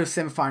the other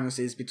semifinals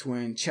is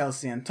between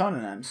Chelsea and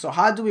Tottenham. So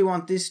how do we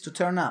want this to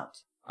turn out?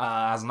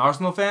 As an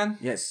Arsenal fan,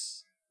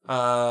 yes.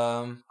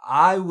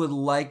 I would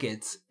like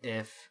it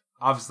if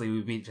obviously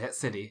we beat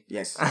City.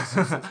 Yes,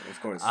 of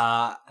course.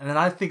 And then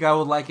I think I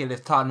would like it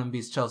if Tottenham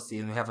beats Chelsea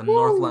and we have a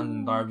North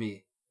London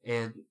derby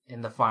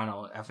in the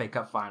final, FA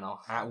Cup final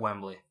at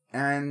Wembley.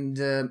 And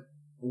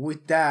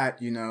with that,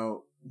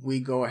 we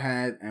go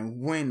ahead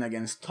and win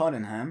against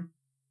Tottenham.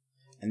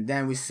 And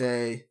then we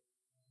say,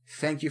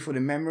 thank you for the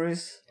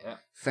memories. Yeah.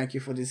 Thank you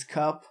for this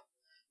cup.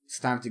 It's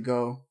time to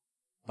go.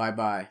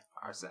 Bye-bye.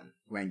 Arsene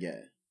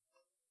Wenger.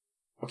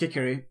 Okay,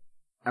 Kerry.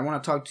 I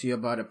want to talk to you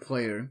about a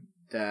player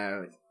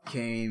that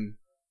came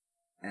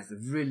as a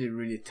really,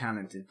 really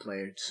talented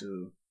player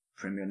to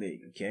Premier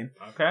League, okay?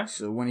 Okay.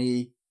 So when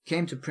he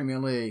came to Premier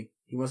League,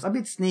 he was a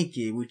bit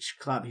sneaky which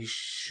club he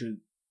should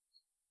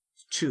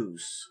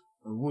choose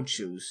or would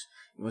choose.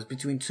 It was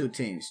between two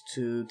teams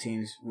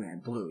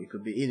went blue. It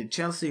could be either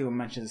Chelsea or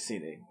Manchester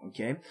City,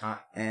 okay?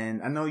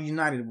 And I know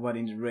United were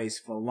in the race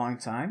for a long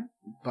time,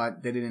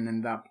 but they didn't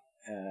end up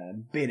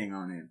bidding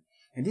on it.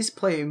 And this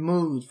player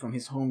moved from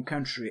his home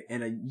country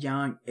at a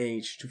young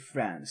age to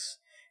France.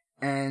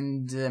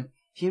 And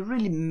he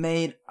really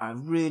made a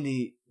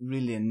really,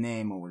 really a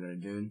name over there,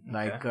 dude.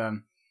 Okay.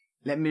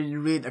 Let me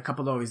read a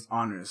couple of his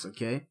honors,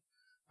 okay?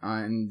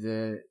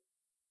 And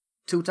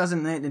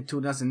 2008 and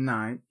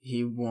 2009,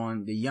 he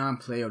won the Young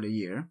Player of the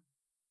Year.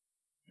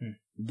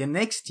 The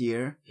next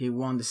year, he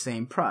won the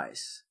same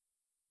prize.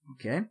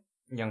 Okay?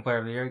 Young Player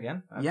of the Year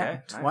again? Okay.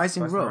 Yeah, twice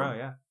in a row.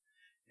 Yeah.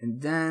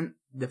 And then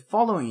the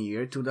following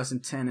year,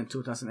 2010 and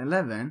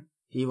 2011,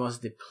 he was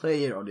the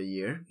Player of the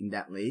Year in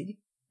that league.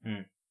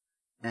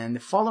 And the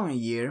following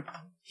year,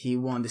 he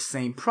won the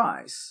same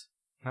prize.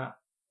 Huh.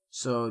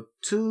 So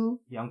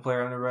 2 Young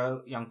Player of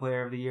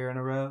the Year in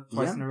a row,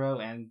 twice in a row,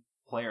 and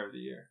Player of the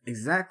Year.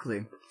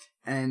 Exactly.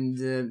 And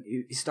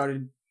he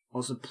started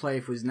also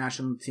play for his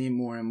national team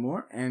more and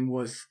more, and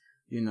was,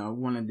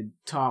 one of the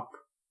top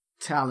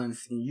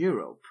talents in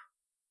Europe.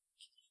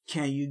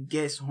 Can you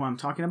guess who I'm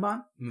talking about?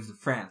 He moved to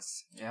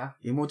France. Yeah.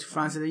 He moved to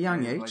France at a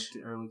young age. Like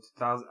the early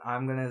 2000s.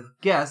 I'm gonna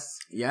guess.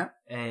 Yeah.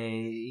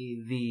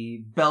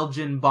 The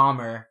Belgian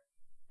bomber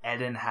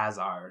Eden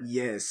Hazard.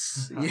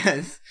 Yes.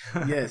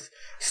 Yes.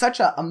 Such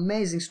an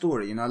amazing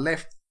story.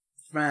 Left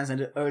France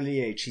at an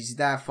early age. His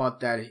dad thought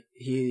that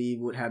he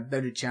would have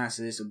better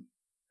chances,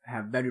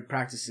 have better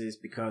practices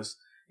because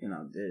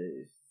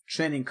the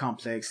training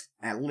complex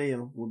at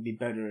Lille would be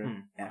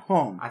better at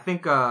home. I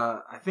think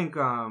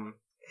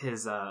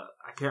his I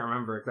can't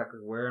remember exactly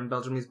where in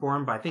Belgium he's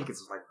born, but I think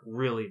it's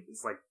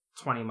like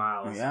 20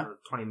 miles or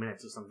 20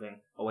 minutes or something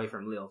away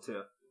from Lille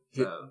too.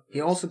 So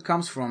he also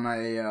comes from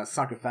a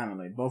soccer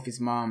family. Both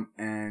his mom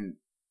and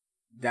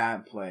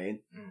dad played.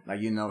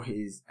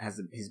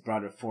 His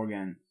brother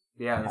Forgan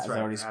Yeah, that's right.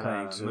 Hazard is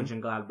playing too.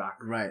 Mönchengladbach.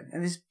 Right,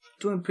 and he's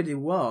doing pretty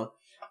well.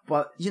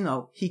 But,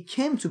 he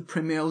came to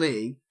Premier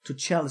League, to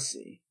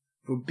Chelsea,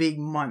 for big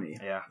money.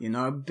 Yeah.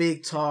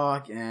 Big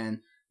talk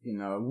and,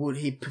 would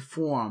he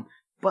perform?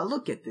 But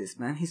look at this,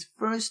 man. His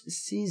first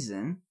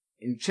season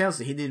in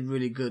Chelsea, he did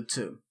really good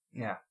too.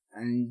 Yeah.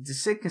 And the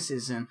second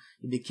season,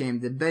 he became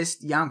the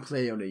best young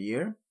player of the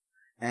year.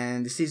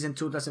 And the season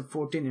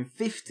 2014 and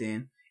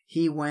 15,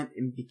 he went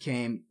and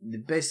became the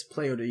best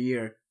player of the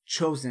year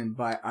chosen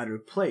by other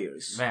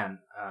players. Man,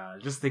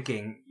 just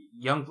thinking,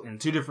 young in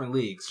 2 different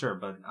leagues, sure,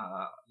 but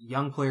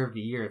young player of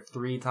the year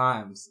 3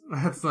 times.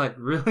 That's like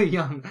really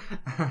young.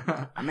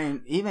 I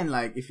mean, even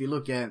like if you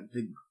look at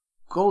the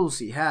goals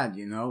he had,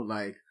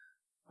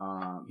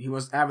 he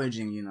was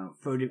averaging,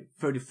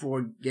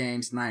 34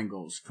 games, 9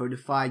 goals,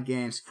 35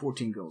 games,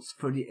 14 goals,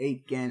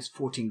 38 games,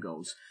 14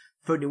 goals,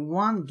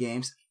 31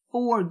 games,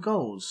 4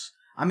 goals.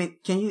 I mean,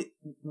 can you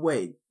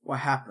wait? What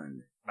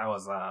happened? That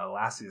was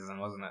last season,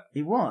 wasn't it?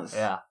 It was.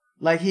 Yeah.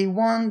 Like he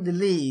won the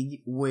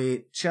league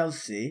with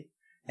Chelsea,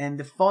 and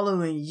the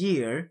following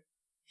year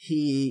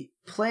he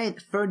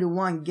played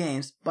 31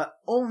 games, but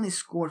only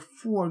scored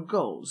 4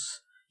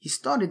 goals. He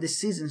started the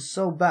season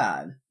so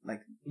bad,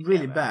 like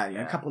really bad.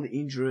 A couple of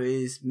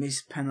injuries,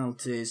 missed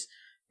penalties,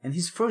 and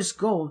his first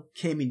goal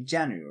came in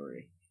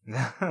January.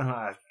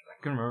 I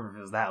couldn't remember if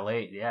it was that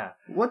late. Yeah.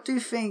 What do you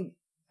think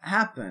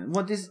happened?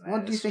 What do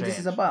you think this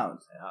is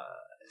about?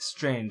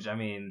 Strange. I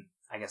mean,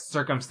 I guess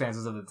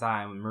circumstances of the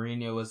time when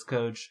Mourinho was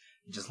coach,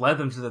 he just led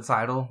them to the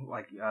title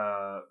like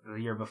the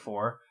year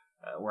before,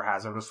 where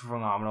Hazard was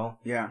phenomenal.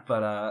 Yeah.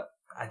 But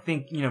I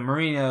think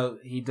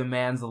Mourinho, he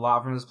demands a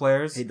lot from his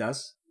players. He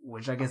does,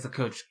 which I guess a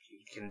coach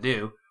can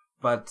do.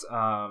 But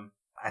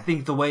I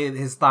think the way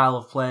his style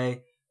of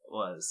play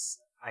was,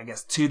 I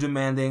guess, too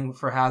demanding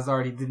for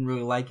Hazard. He didn't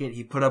really like it.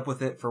 He put up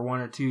with it for 1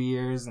 or 2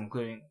 years,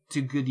 including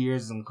 2 good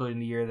years,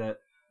 including the year that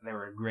they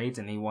were great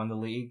and he won the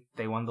league.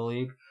 They won the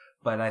league.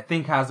 But I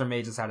think Hazard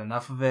may just had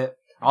enough of it.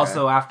 Okay.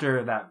 Also,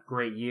 after that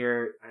great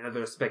year, I know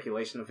there's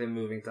speculation of him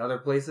moving to other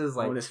places.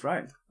 Like, that's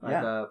right.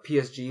 Like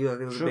PSG, I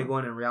think it was a big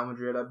one, in Real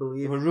Madrid, I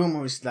believe. There were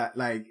rumors that,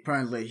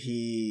 apparently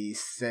he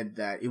said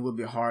that it would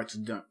be hard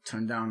to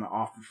turn down an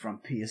offer from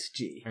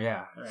PSG.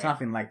 Yeah. Right.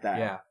 Something like that.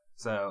 Yeah.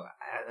 So,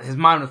 his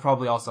mind was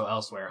probably also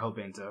elsewhere,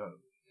 hoping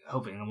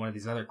one of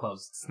these other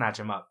clubs to snatch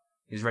him up.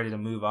 He's ready to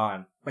move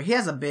on. But he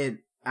has a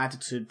big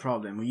attitude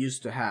problem we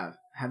used to have.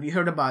 Have you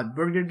heard about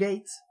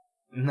Burgergate?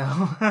 No.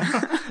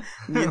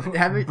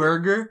 Have you,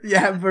 Burger?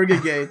 Yeah,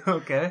 Burgergate.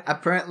 Okay.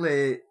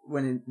 Apparently,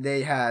 when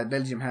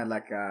Belgium had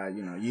like a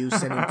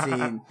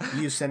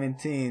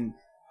U17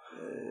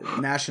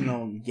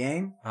 national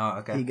game. Oh,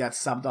 okay. He got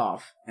subbed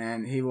off,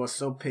 and he was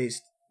so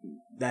pissed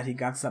that he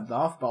got subbed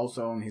off, but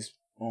also on his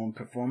own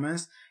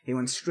performance. He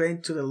went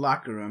straight to the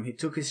locker room. He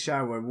took his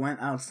shower, went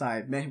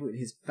outside, met with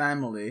his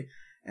family,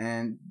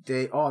 and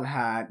they all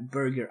had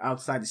burger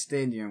outside the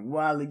stadium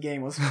while the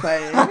game was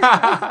playing.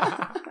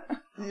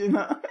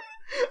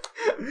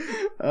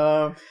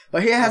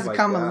 But he has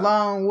come a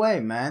long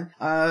way, man.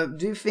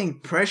 Do you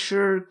think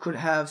pressure could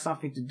have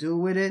something to do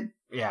with it?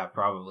 Yeah,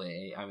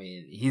 probably. I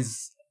mean,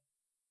 he's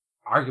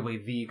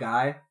arguably the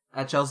guy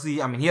at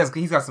Chelsea. I mean,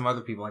 he's got some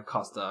other people like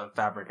Costa and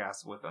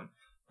Fabregas with him.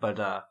 But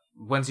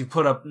once you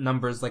put up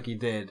numbers like he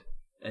did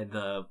in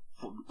the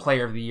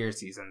Player of the Year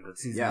season, the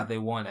season that they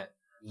won it,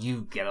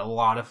 you get a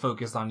lot of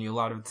focus on you, a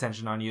lot of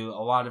attention on you,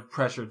 a lot of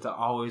pressure to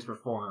always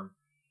perform.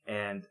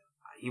 And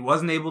he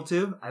wasn't able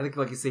to. I think,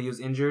 like you say, he was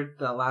injured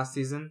that last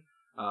season,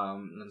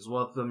 as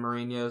well as the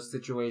Mourinho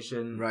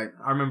situation. Right.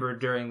 I remember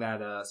during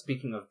that,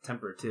 speaking of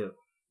temper too,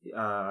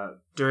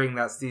 during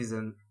that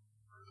season,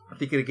 I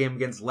think in a game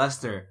against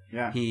Leicester,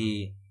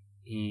 they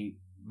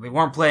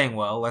weren't playing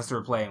well. Leicester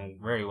were playing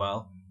very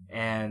well,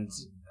 and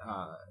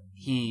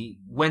he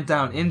went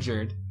down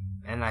injured.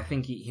 And I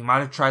think he might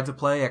have tried to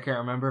play. I can't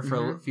remember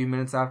for a few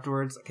minutes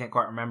afterwards. I can't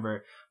quite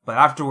remember, but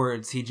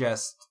afterwards he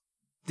just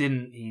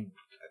didn't. He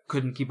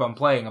couldn't keep on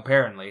playing,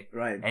 apparently.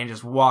 Right. And he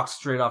just walked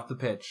straight off the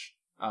pitch,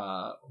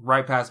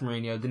 right past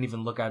Mourinho, didn't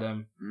even look at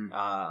him,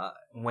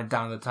 went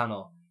down the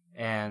tunnel.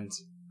 And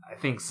I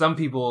think some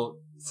people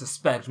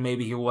suspect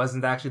maybe he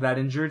wasn't actually that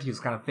injured. He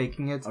was kind of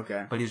faking it.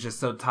 Okay. But he was just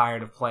so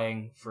tired of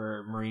playing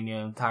for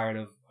Mourinho and tired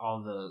of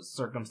all the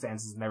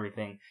circumstances and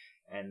everything.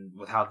 And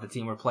with how the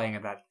team were playing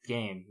at that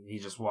game, he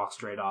just walked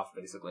straight off,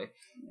 basically,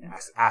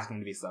 asking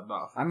to be subbed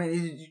off. I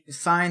mean,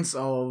 signs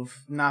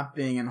of not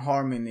being in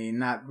harmony,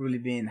 not really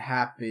being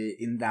happy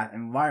in that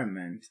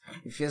environment.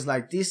 It feels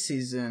like this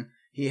season,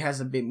 he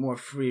has a bit more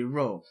free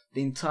role.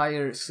 The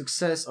entire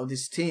success of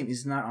this team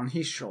is not on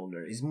his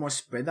shoulder. It's more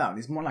spread out.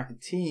 It's more like the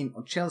team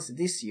of Chelsea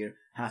this year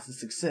has the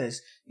success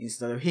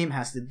instead of him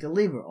has to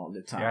deliver all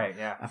the time. Right,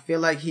 yeah. I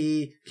feel like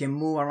he can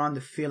move around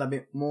the field a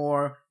bit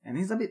more, and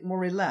he's a bit more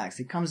relaxed.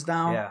 He comes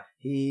down,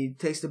 he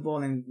takes the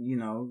ball, and,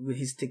 with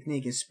his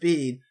technique and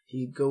speed,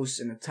 he goes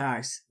and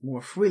attacks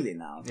more freely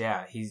now.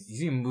 Yeah, he's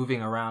even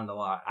moving around a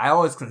lot. I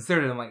always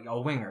considered him like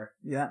a winger.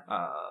 Yeah.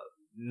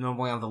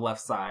 Normally on the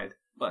left side,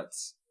 but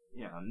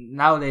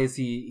nowadays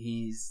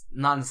he's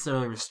not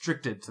necessarily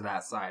restricted to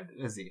that side,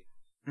 is he?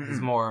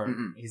 He's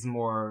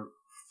more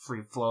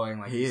free flowing,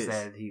 like you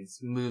said. He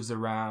moves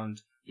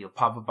around. He'll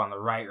pop up on the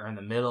right or in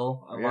the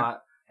middle a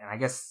lot. And I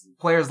guess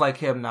players like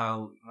him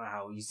now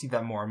you see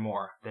that more and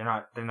more. They're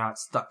not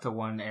stuck to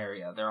one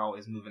area. They're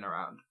always moving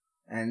around.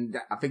 And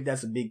I think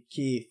that's a big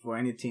key for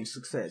any team's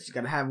success. You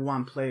gotta have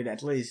one player that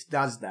at least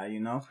does that,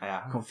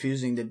 Yeah.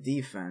 confusing the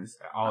defense.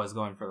 They're always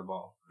going for the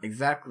ball.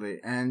 Exactly.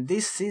 And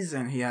this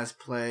season he has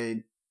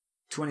played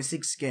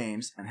 26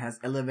 games and has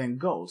 11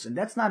 goals. And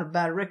that's not a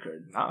bad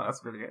record. No,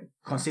 that's pretty good.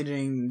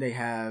 Considering they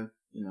have,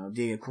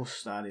 Diego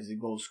Costa is a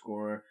goal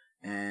scorer,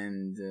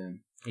 and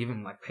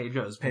even like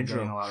Pedro's been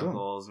getting a lot of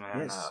goals,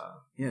 man.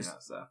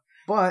 Yes.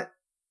 But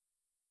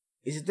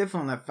he's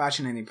definitely a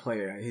fascinating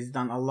player. He's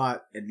done a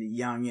lot at the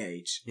young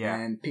age. Yeah.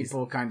 And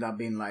people kind of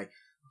been like,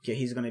 okay,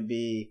 he's going to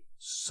be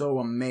so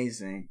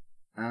amazing.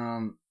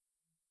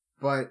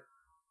 But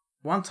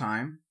one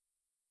time,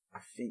 I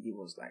think it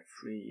was like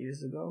 3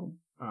 years ago.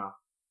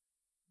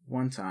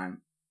 One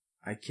time,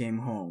 I came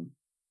home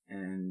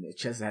and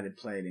Chelsea had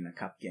played in a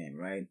cup game,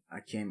 right?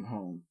 I came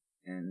home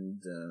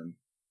and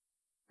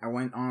I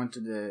went on to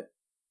the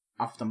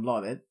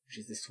Aftonbladet, which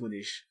is the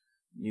Swedish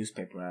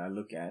newspaper I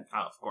look at.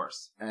 Oh, of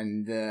course.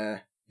 And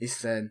it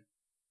said,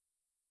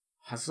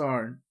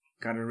 Hazard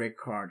got a red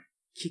card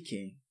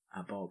kicking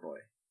a ball boy.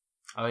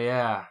 Oh,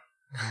 yeah.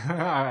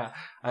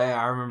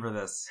 I remember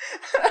this.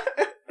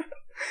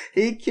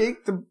 He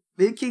kicked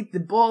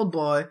the ball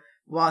boy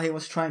while he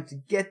was trying to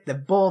get the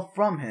ball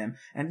from him.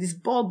 And this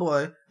ball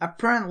boy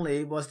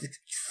apparently was the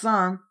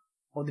son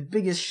of the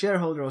biggest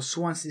shareholder of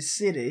Swansea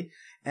City,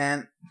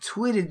 and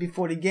tweeted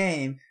before the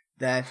game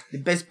that the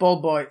best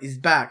ball boy is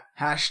back.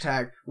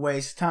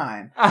 #waste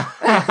time.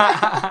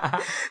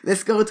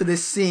 Let's go to the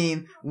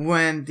scene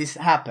when this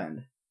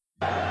happened.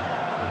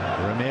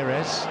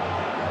 Ramirez.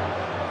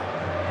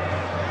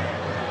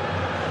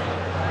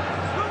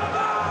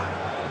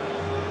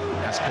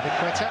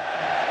 Azpilicueta.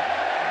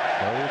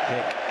 Goal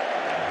kick.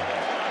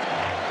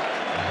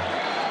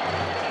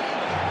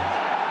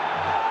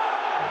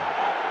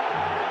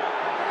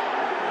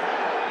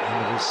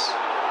 And there was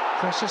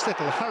precious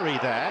little hurry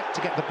there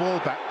to get the ball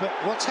back. But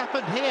what's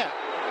happened here?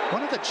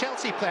 One of the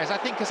Chelsea players, I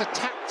think, has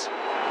attacked,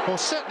 or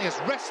certainly has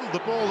wrestled the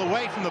ball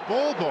away from the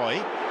ball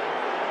boy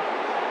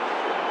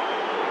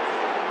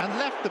and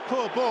left the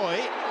poor boy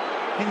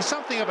in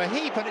something of a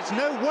heap, and it's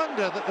no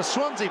wonder that the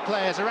Swansea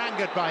players are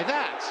angered by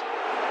that.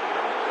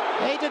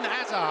 Eden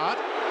Hazard,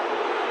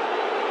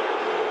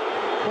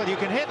 well, you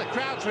can hear the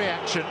crowd's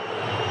reaction.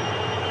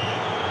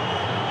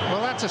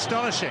 Well, that's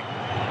astonishing.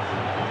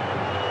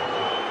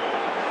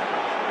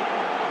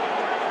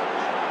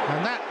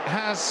 And that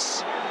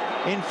has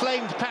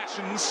inflamed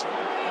passions.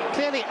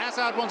 Clearly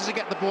Hazard wanted to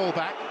get the ball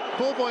back.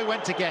 Ball boy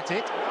went to get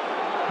it.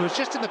 He was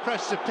just in the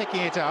process of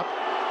picking it up.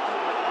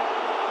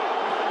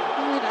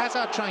 And did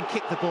Hazard try and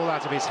kick the ball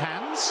out of his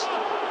hands?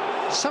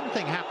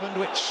 Something happened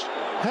which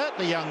hurt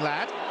the young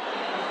lad.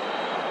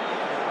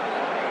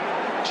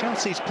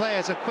 Chelsea's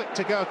players are quick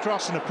to go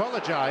across and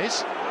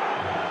apologise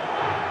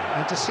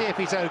and to see if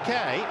he's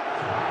okay.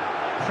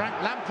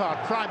 Frank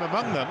Lampard prime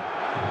among them.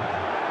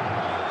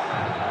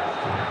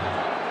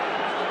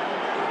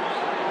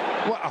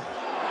 Well,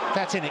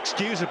 that's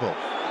inexcusable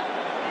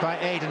by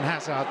Eden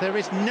Hazard. There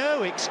is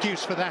no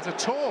excuse for that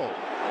at all.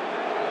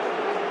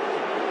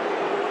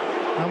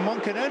 And one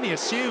can only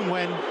assume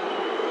when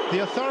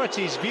the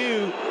authorities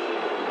view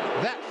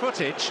that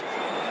footage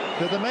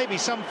that there may be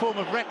some form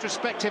of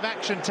retrospective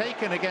action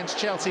taken against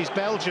Chelsea's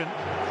Belgian.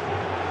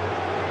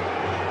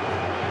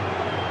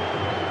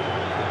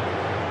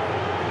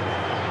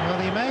 Well,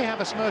 he may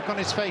have a smirk on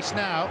his face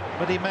now,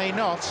 but he may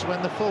not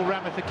when the full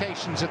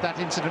ramifications of that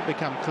incident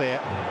become clear.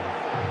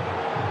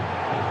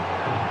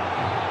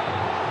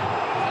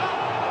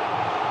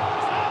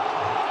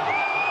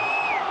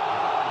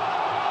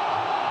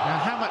 Now,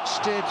 how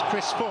much did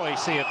Chris Foy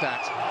see of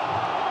that?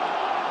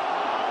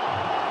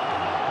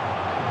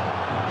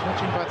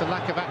 Judging by the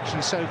lack of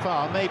action so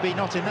far, maybe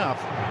not enough.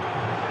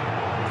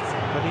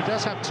 But he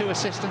does have 2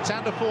 assistants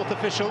and a 4th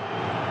official.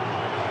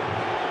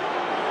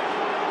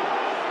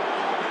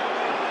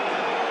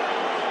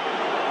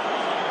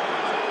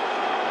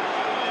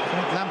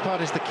 Frank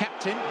Lampard is the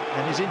captain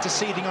and is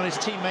interceding on his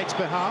teammates'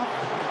 behalf.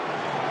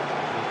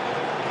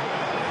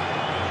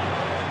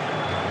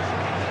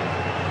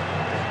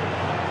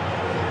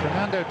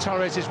 Fernando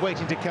Torres is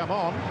waiting to come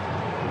on.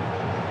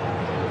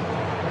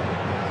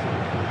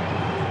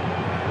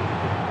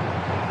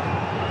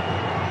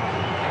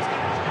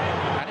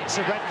 It's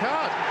a red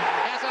card.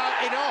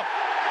 Hazard it off.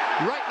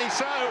 Rightly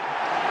so.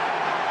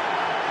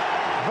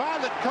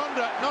 Violent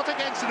conduct, not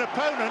against an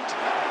opponent,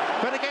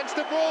 but against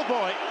the ball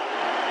boy.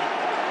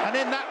 And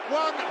in that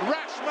one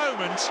rash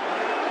moment,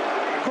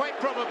 quite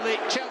probably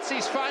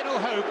Chelsea's final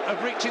hope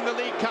of reaching the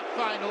League Cup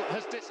final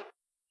has disappeared.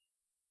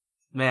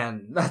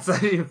 Man, that's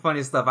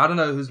funny stuff. I don't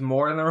know who's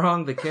more in the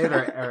wrong, the kid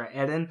or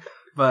Eden,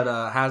 but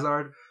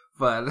Hazard.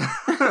 But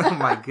oh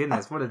my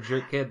goodness, what a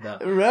jerk kid though.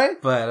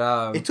 Right?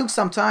 But it took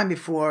some time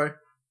before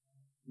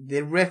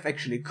the ref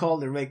actually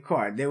called the red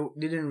card. They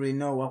didn't really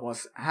know what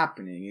was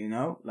happening, you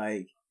know?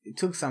 Like, it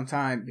took some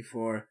time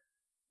before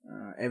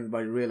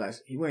everybody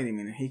realized, wait a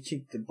minute, he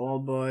kicked the ball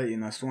boy,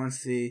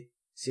 Swansea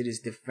City's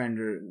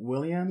defender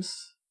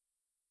Williams.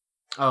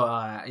 Oh,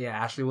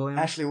 Ashley Williams.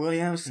 Ashley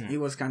Williams, he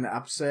was kind of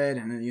upset,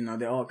 and then,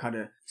 they all kind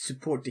of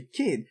support the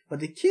kid.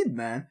 But the kid,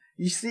 man,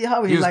 you see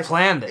how he like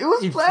planned it. It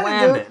was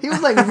planned, dude. He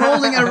was like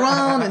rolling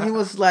around, and he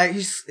was like,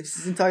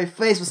 his entire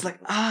face was like,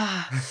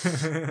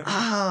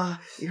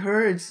 it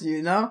hurts,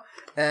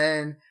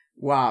 And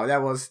wow,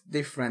 that was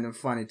different and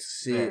funny to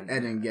see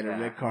Eden get a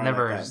red card.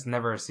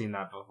 Never seen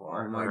that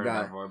before. Oh my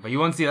God. But you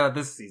won't see that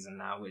this season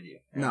now, would you?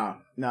 No,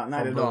 not at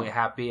all. Completely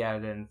happy,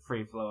 Eden,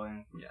 free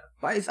flowing. Yeah.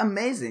 But it's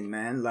amazing,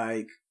 man.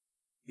 Like,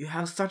 you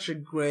have such a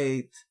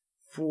great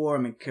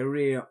form and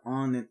career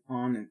on and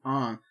on and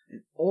on.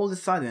 And all of a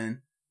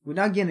sudden,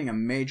 without getting a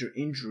major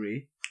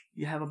injury,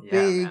 you have a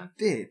big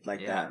dip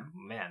like that.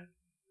 Man,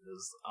 it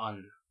was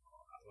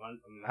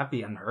that'd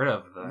be unheard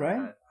of.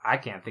 Right? I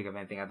can't think of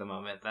anything at the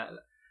moment.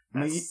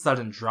 That's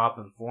sudden drop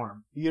in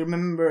form. You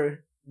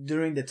remember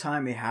during the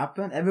time it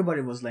happened,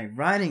 everybody was like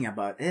writing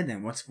about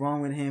Eden. What's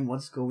wrong with him?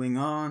 What's going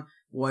on?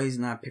 Why he's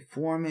not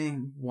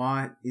performing?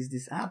 Why is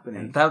this happening?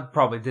 And that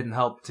probably didn't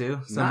help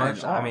too so Not much.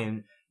 at all. I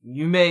mean,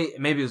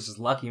 maybe it was just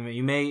lucky.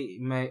 You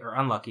may or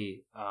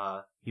unlucky.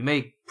 You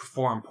may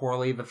perform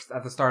poorly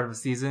at the start of a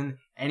season.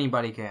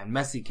 Anybody can.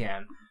 Messi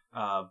can.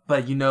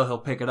 But he'll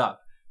pick it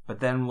up. But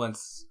then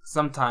once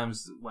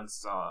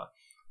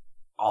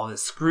all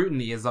this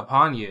scrutiny is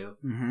upon you,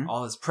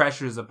 all this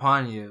pressure is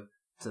upon you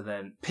to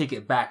then pick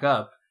it back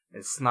up,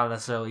 it's not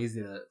necessarily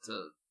easy to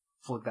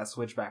flick that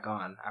switch back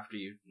on after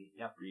you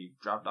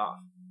dropped off.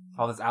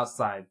 All this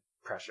outside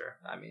pressure,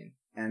 I mean.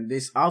 And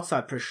this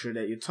outside pressure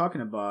that you're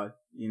talking about,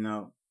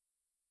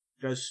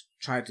 just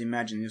try to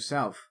imagine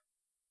yourself.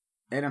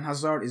 Eden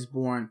Hazard is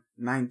born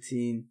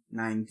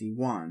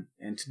 1991,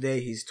 and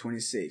today he's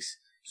 26.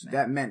 So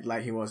that meant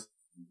like he was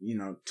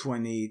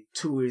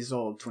 22 years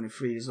old,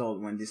 23 years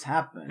old when this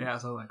happened. Yeah,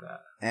 something like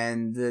that.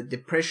 And the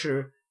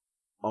pressure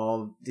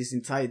of this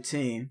entire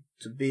team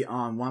to be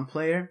on one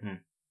player,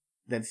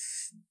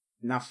 that's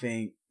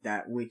nothing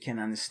that we can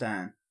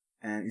understand.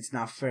 And it's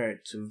not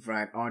fair to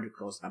write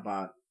articles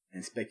about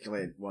and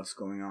speculate what's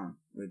going on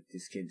with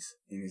these kids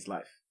in his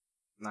life.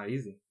 Not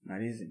easy.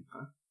 Not easy.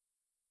 Huh?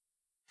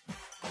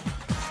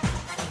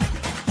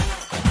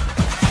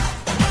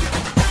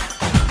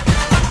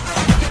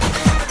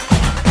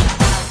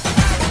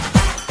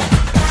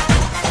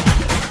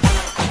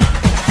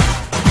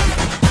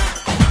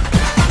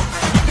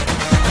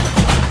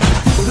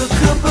 The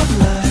cup of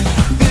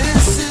life,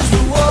 this is the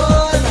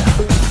one.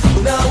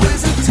 Now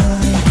is the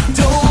time,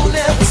 don't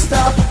ever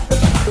stop.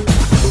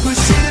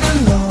 Push it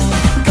along,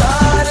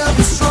 gotta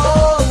be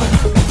strong.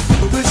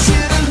 Push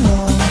it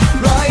along,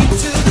 right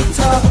to the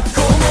top.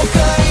 Como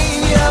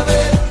Caín y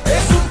Abel,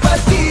 es un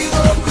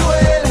partido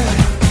cruel.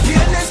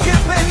 Tienes que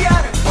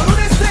pelear por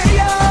una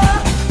estrella.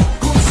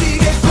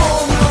 Consigue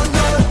con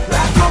honor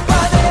la copa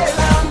del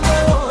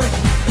amor.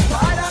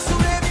 Para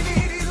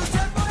sobrevivir y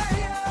luchar por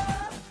ella.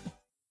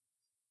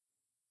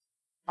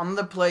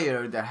 Another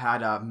player that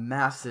had a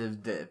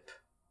massive dip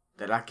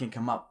that I can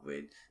come up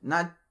with,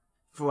 not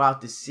throughout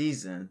the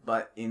season,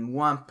 but in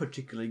one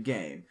particular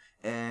game.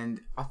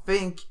 And I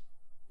think,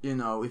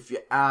 if you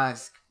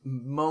ask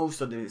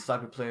most of the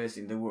soccer players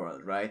in the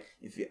world, right?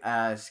 If you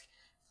ask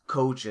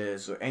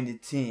coaches or any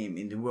team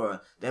in the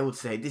world, they would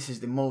say this is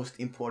the most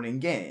important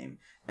game.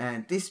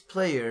 And this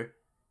player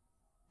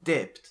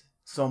dipped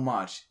so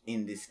much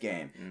in this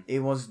game. It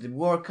was the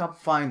World Cup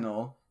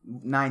final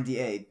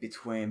 98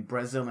 between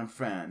Brazil and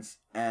France,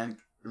 and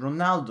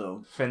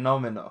Ronaldo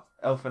Fenomeno.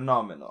 El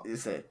Fenomeno.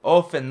 is it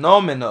Oh,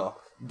 Fenomeno.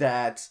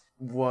 that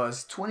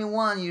was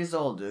 21 years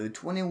old, dude.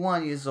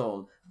 21 years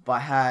old,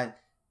 but had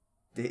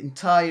the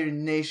entire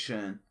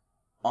nation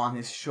on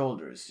his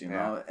shoulders.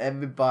 Yeah.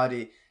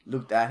 Everybody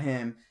looked at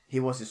him. He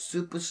was a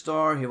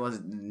superstar. He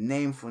was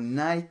named for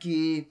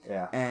Nike.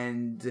 Yeah.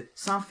 And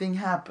something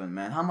happened,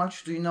 man. How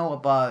much do you know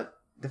about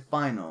the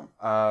final?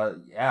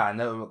 Yeah, I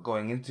know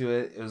going into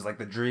it, it was like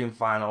the dream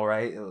final,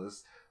 right? It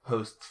was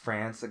host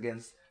France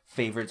against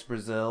favorites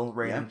Brazil,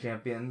 reigning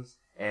champions.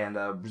 And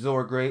Brazil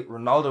were great.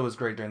 Ronaldo was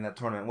great during that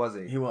tournament, was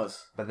he? He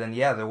was. But then,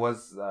 there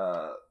was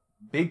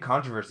big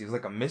controversy. It was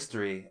like a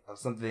mystery of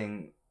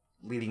something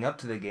leading up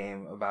to the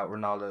game about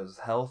Ronaldo's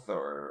health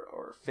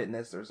or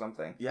fitness or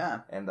something.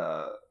 Yeah. And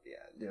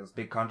there was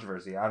big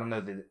controversy. I don't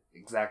know the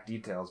exact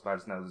details, but I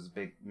just know there's a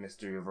big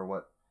mystery over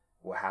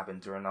what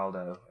happened to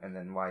Ronaldo and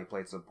then why he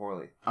played so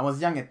poorly. I was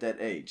young at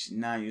that age,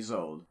 9 years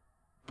old.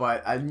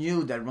 But I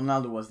knew that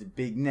Ronaldo was the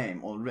big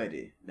name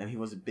already, that he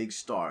was a big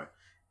star.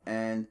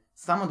 And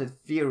some of the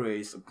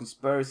theories or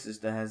conspiracies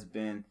that has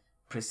been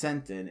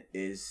presented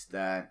is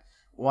that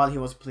while he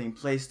was playing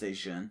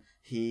PlayStation,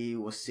 he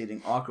was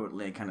sitting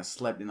awkwardly and kind of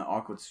slept in an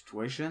awkward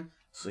situation,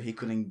 so he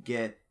couldn't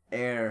get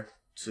air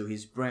to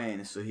his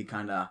brain, so he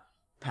kind of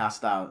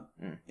passed out,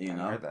 I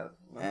heard that.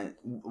 And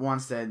one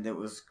said there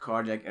was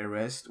cardiac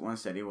arrest, one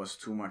said it was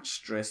too much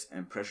stress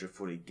and pressure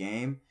for the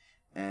game,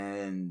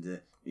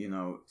 And,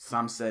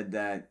 some said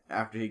that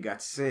after he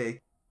got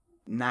sick,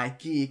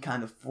 Nike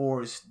kind of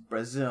forced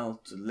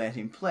Brazil to let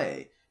him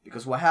play.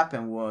 Because what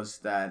happened was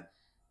that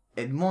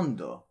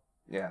Edmundo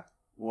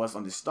was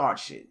on the start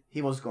sheet.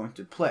 He was going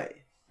to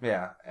play.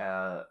 Yeah,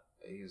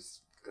 because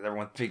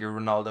everyone figured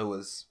Ronaldo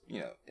was,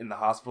 in the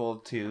hospital,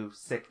 too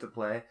sick to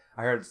play.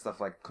 I heard stuff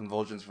like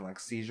convulsions from like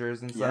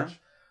seizures and such.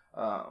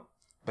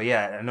 But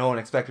yeah, no one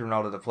expected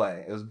Ronaldo to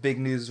play. It was big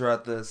news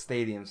throughout the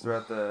stadiums,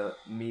 throughout the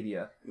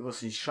media. It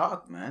was in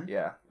shock, man.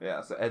 Yeah.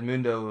 So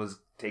Edmundo was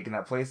taking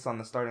that place on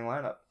the starting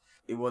lineup.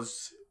 It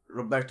was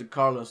Roberto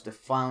Carlos that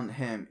found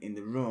him in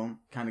the room,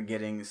 kind of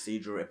getting a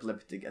seizure,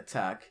 epileptic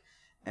attack.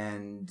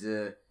 And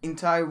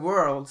entire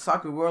world,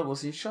 soccer world,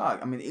 was in shock.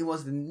 I mean, it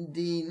was the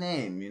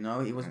name,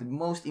 It was the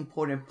most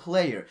important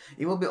player.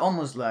 It will be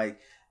almost like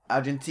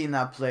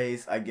Argentina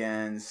plays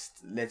against,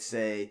 let's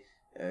say,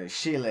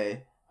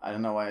 Chile. I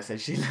don't know why I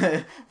said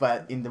Chile,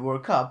 but in the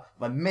World Cup.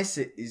 But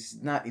Messi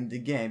is not in the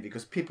game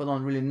because people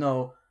don't really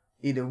know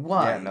either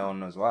why. Yeah, no one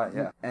knows why,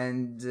 yeah.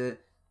 And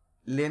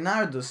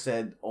Leonardo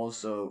said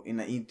also in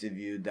an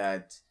interview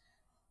that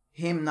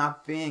him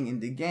not being in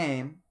the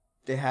game,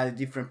 they had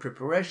different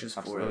preparations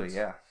for it. Absolutely,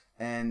 yeah.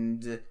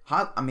 And, it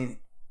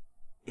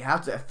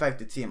had to affect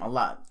the team a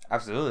lot.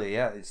 Absolutely,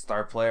 yeah. The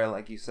star player,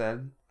 like you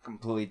said,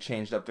 completely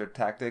changed up their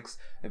tactics.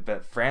 I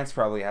bet France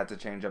probably had to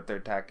change up their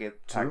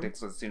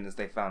tactics as soon as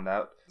they found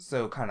out.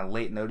 So kind of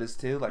late notice,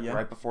 too,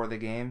 right before the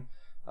game.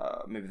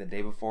 Maybe the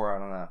day before, I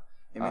don't know.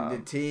 I mean,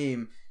 the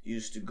team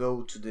used to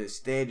go to the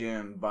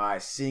stadium by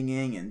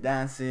singing and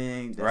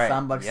dancing, the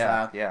samba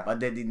style, but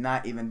they did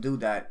not even do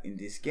that in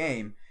this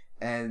game.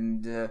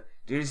 And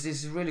there's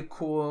this really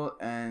cool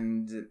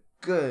and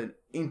good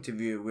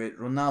interview with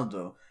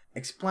Ronaldo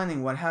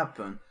explaining what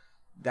happened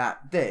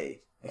that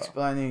day,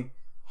 explaining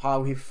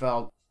how he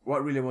felt,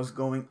 what really was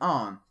going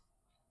on.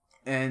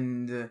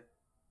 And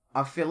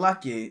I feel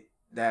lucky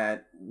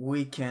that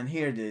we can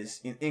hear this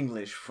in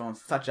English from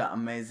such an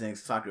amazing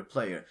soccer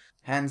player.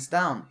 Hands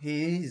down,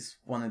 he is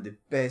one of the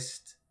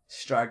best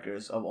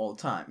strikers of all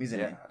time, isn't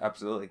he? Yeah,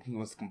 absolutely. He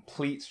was a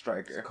complete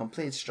striker.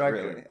 Complete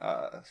striker. Really,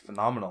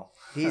 phenomenal.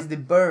 He's the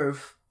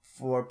birth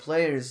for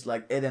players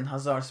like Eden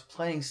Hazard's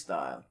playing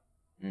style,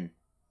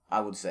 I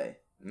would say.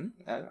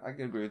 I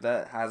can agree with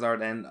that.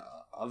 Hazard and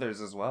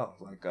others as well,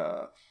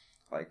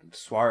 like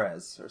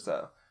Suarez or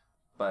so.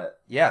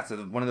 But yeah, so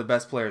one of the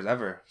best players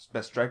ever,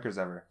 best strikers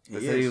ever. They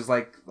said he was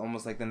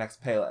almost like the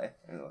next Pele.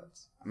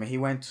 I mean, he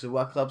went to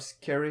what clubs,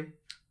 Kerry?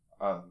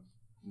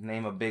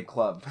 Name a big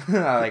club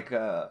like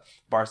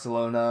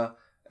Barcelona,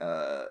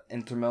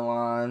 Inter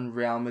Milan,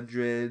 Real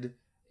Madrid,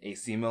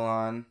 AC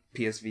Milan,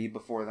 PSV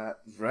before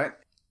that. Right.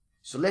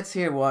 So let's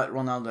hear what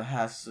Ronaldo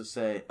has to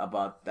say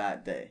about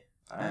that day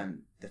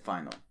and the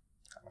final.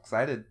 I'm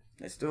excited.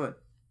 Let's do it.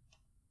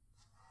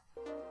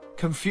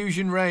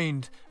 Confusion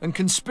reigned and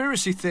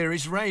conspiracy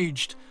theories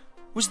raged.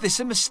 Was this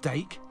a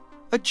mistake?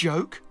 A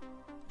joke?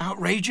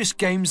 Outrageous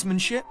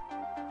gamesmanship?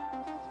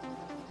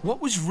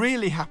 What was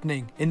really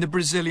happening in the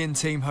Brazilian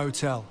team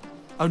hotel?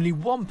 Only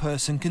one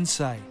person can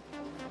say.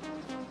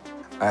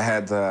 I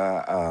had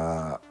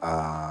a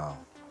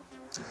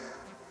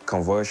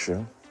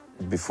conversion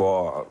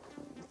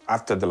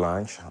after the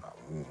lunch,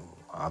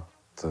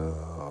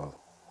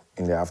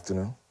 in the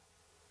afternoon.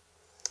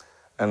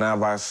 And I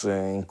was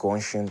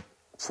inconscient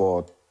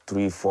for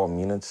 3-4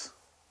 minutes.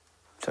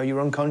 So you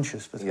were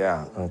unconscious?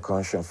 Yeah,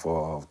 unconscious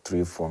for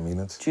 3-4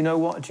 minutes. Do you know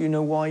what? Do you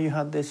know why you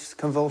had this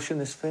convulsion,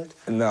 this fit?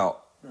 No.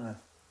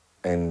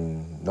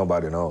 And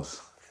nobody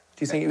knows.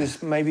 Do you think it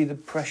was maybe the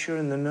pressure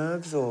in the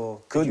nerves,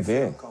 or could you be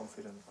feel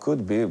confident?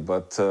 Could be,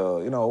 but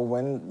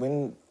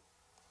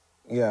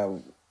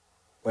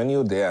when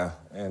you're there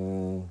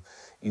and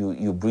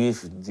you breathe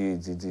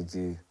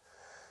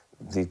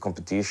the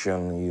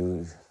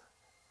competition,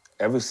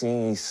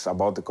 everything is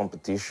about the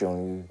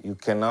competition. You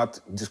cannot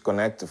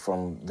disconnect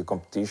from the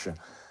competition.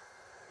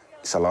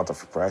 It's a lot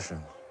of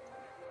pressure.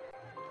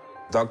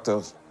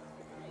 Doctors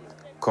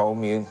called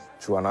me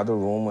to another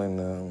room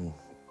and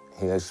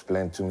he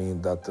explained to me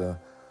that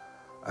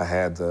I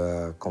had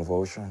a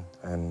convulsion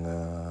and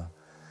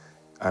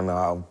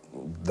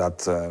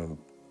that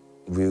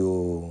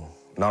will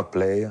not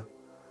play.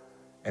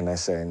 And I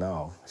say,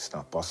 no, it's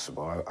not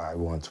possible. I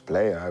want to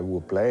play, I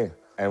will play.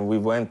 And we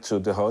went to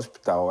the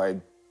hospital. I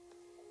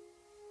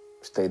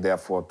stayed there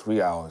for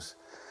 3 hours.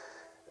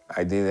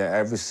 I did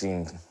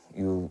everything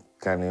you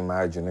can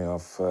imagine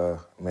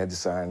of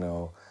medicine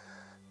or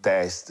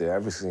test,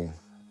 everything.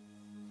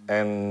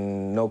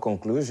 And no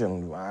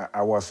conclusion.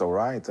 I was all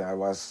right. I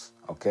was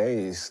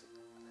okay.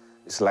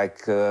 It's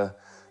like the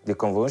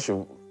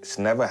convulsion. It's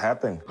never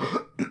happened.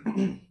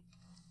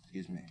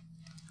 Excuse me.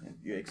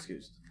 You're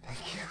excused. Thank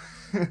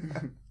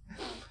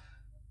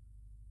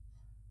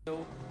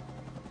you.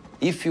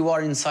 If you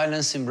are in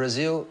silence in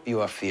Brazil,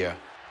 you are fear.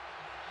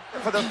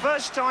 For the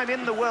first time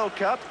in the World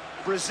Cup,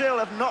 Brazil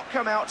have not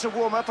come out to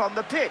warm up on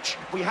the pitch.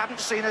 We haven't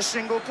seen a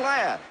single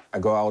player. I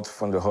go out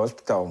from the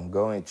hospital,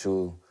 going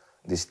to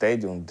the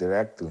stadium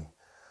directly.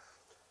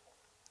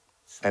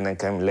 And I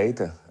came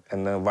later,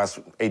 and was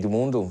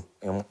Edmundo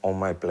on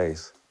my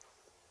place.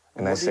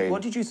 And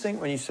What did you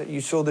think when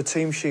you saw the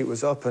team sheet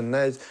was up and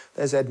there's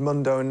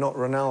Edmundo and not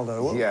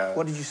Ronaldo?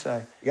 What did you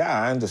say? Yeah,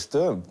 I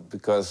understood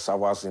because I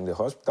was in the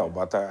hospital,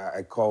 but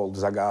I called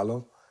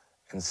Zagallo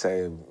and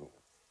said,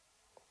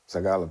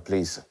 Zagallo,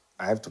 please,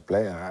 I have to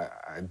play.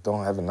 I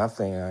don't have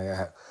nothing.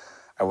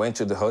 I went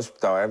to the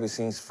hospital.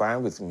 Everything's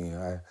fine with me.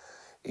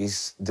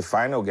 It's the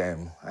final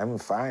game. I'm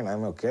fine.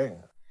 I'm okay.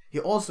 He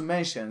also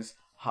mentions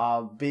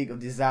how big a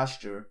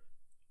disaster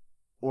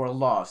or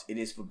loss it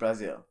is for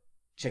Brazil.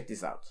 Check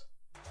this out.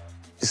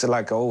 It's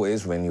like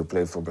always when you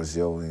play for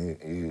Brazil,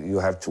 you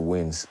have to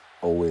win,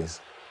 always.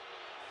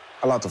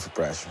 A lot of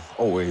pressure,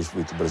 always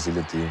with the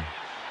Brazilian team.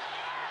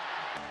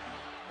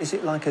 Is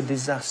it like a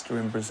disaster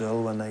in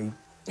Brazil when they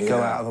go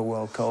out of the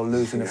World Cup,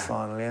 losing the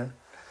final, yeah?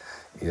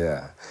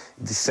 Yeah.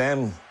 The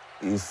same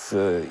if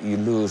you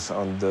lose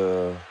on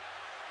the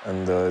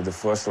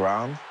first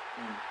round,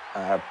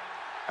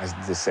 as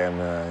the same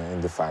in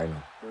the final.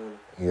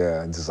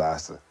 Yeah,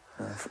 disaster.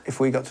 If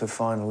we got to the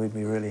final, we'd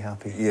be really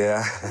happy.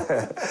 Yeah,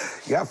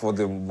 yeah. For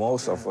the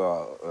most of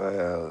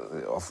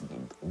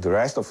the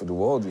rest of the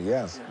world,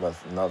 yes, but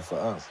not for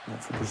us.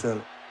 Not for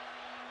Brazil.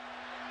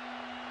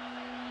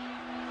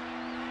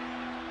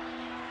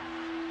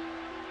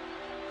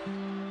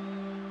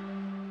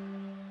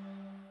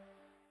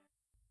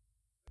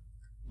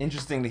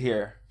 Interesting to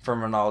hear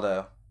from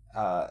Ronaldo,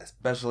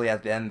 especially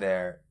at the end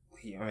there.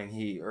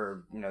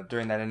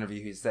 During that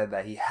interview, he said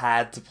that he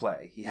had to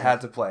play. He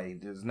had to play.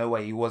 There's no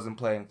way he wasn't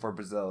playing for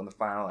Brazil in the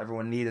final.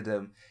 Everyone needed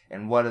him.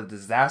 And what a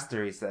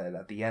disaster, he said,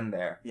 at the end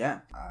there.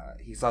 Yeah.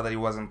 He saw that he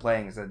wasn't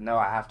playing. He said, no,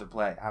 I have to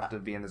play. I have to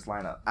be in this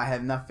lineup. I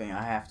have nothing.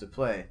 I have to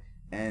play.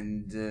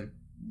 And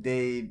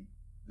they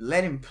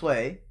let him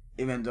play,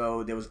 even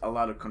though there was a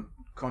lot of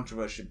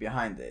controversy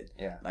behind it.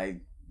 Yeah.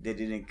 Like, they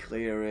didn't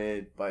clear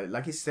it. But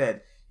like he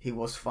said, he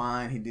was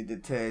fine. He did the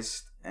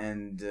test.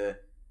 And...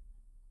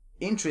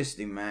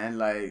 interesting, man.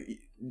 Like,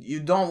 you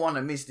don't want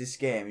to miss this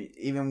game.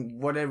 Even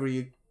whatever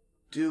you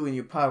do in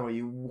your power,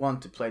 you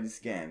want to play this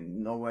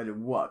game, no matter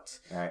what.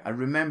 Right. I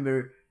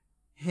remember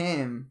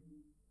him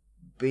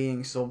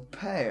being so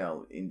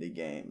pale in the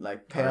game,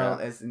 like pale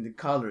as in the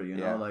color, you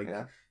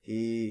know,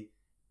 he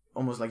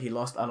almost like he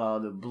lost a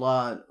lot of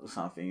blood or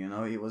something, you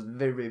know. He was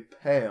very, very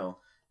pale,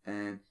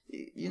 and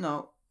you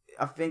know,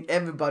 I think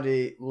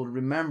everybody will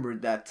remember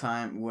that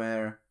time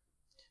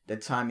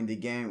in the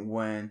game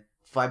when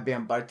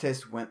Fabian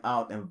Barthez went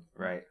out and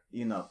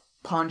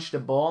punched the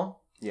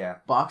ball,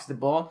 boxed the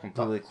ball,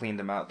 completely cleaned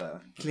him out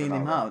though.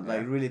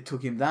 Like really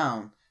took him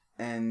down,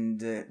 and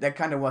that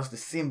kind of was the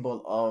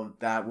symbol of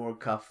that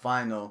World Cup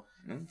final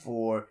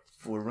for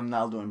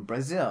Ronaldo in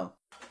Brazil.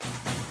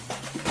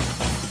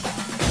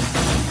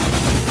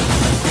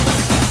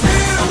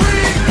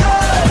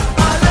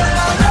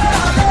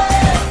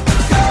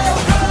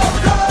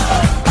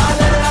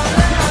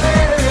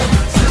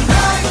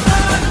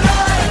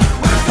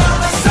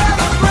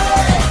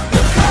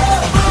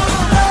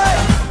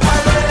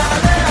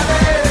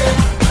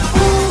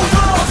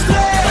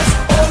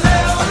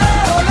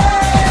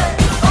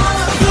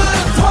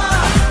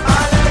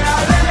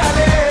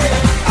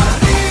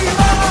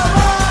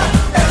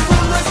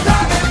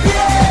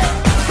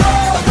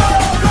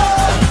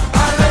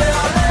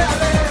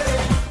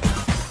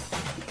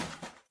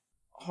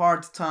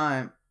 Hard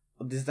time,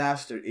 a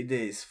disaster it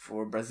is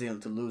for Brazil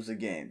to lose a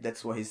game.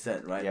 That's what he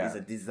said, right? Yeah. It's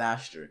a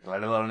disaster.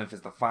 Let alone if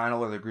it's the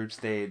final or the group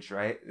stage,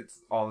 right?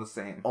 It's all the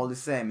same. All the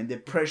same. And the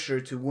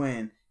pressure to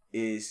win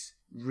is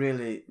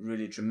really,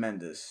 really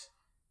tremendous.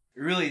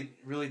 It really,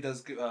 really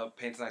does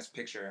paint a nice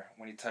picture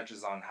when he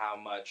touches on how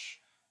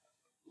much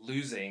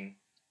losing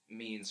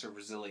means for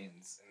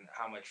Brazilians and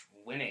how much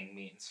winning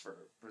means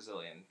for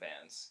Brazilian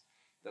fans,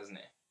 doesn't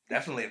it?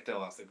 Definitely if they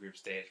lost the group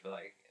stage, but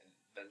like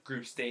the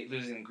group stage,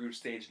 losing the group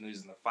stage and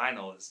losing the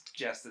final is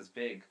just as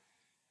big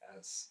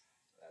as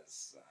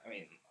I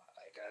mean,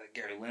 like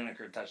Gary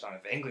Lineker touched on.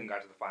 If England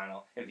got to the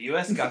final, if the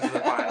U.S. got to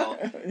the final,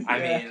 I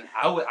mean,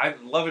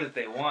 I'd love it if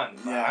they won.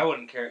 Yeah. I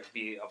wouldn't care to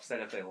be upset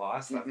if they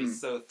lost. I'd be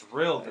so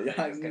thrilled that they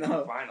just get to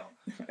the final.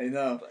 I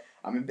know. But,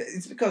 I mean,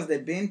 it's because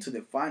they've been to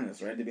the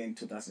finals, right? They've been in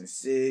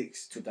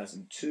 2006,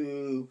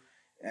 2002,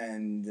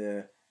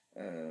 and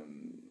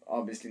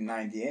obviously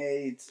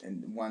 98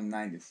 and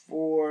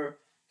 194.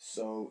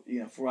 So,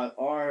 you know, for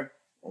our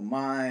or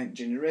my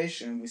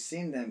generation, we've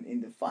seen them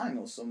in the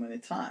finals so many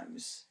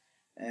times.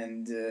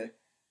 And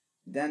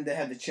then they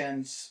had the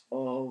chance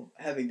of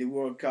having the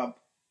World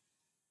Cup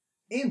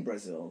in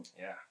Brazil.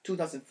 Yeah.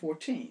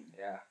 2014.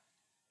 Yeah.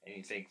 And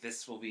you think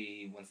this will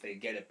be, once they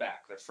get it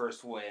back, their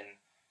first win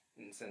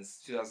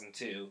since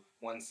 2002,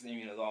 once,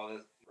 you know, all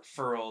the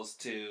referrals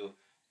to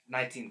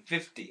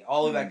 1950,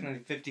 all the way back to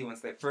 1950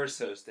 once they first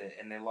hosted it,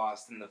 and they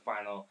lost in the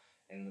final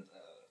in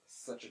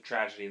such a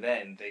tragedy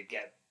then. They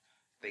get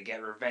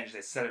revenge.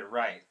 They set it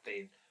right.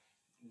 They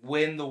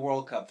win the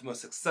World Cup. The most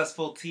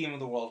successful team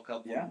of the World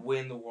Cup will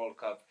win the World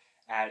Cup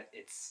at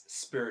its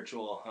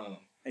spiritual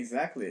home.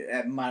 Exactly,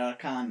 at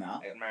Maracana.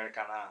 At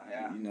Maracana,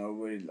 yeah. You know,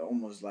 we're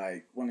almost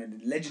like one of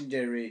the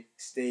legendary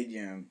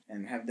stadium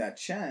and have that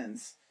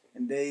chance.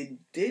 And they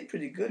did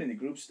pretty good in the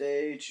group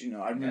stage. You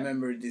know, I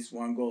remember this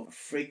one goal, a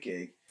free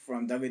kick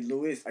from David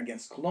Luiz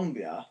against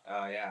Colombia.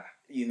 Oh, yeah.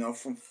 You know,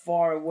 from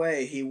far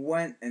away, he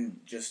went and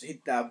just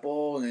hit that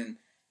ball, and,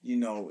 you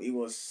know, it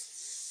was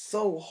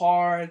so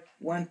hard,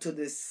 went to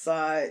the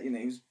side, you know,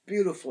 it was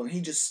beautiful, and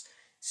he just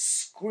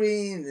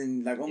screamed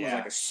and like almost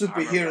like a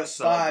superhero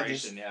style,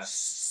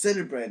 just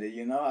celebrated,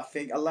 you know. I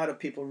think a lot of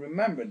people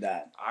remember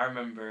that. I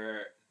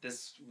remember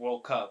this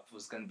World Cup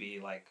was going to be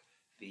like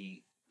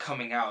the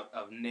coming out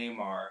of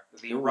Neymar,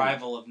 the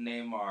arrival of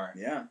Neymar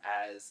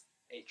as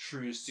a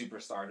true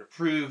superstar, to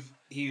prove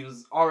he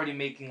was already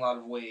making a lot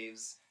of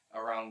waves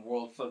around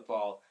world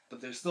football, but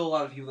there's still a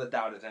lot of people that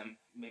doubted him.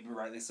 Maybe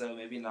rightly so,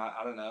 maybe not,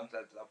 I don't know,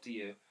 that's up to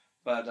you.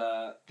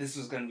 But this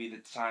was going to be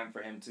the time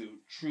for him to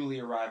truly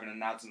arrive and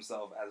announce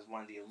himself as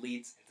one of the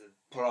elites and to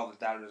put all the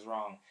doubters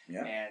wrong.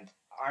 Yeah. And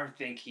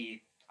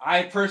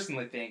I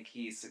personally think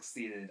he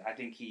succeeded. I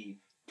think he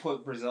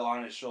put Brazil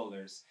on his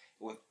shoulders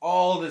with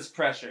all this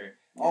pressure,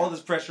 all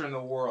this pressure in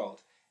the world,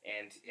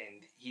 and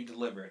he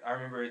delivered. I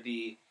remember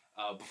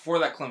before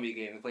that Colombia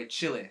game, they played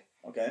Chile.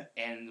 Okay.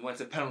 And went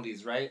to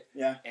penalties, right?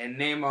 Yeah. And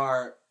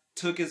Neymar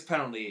took his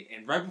penalty,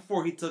 and right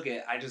before he took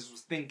it, I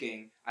just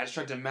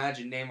tried to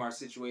imagine Neymar's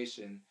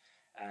situation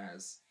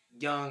as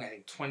young, I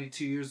think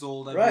 22 years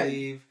old, I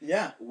believe.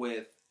 Yeah.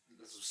 With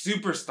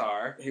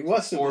superstar. He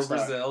was superstar. For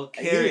Brazil,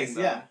 carrying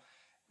them.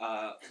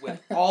 With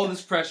all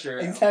this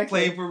pressure,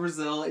 playing for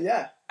Brazil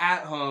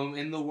at home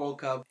in the World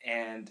Cup,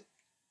 and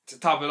to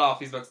top it off,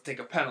 he's about to take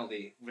a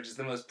penalty, which is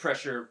the most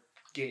pressure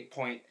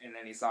point in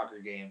any soccer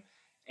game.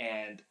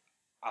 And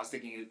I was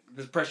thinking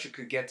this pressure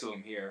could get to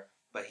him here.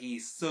 But he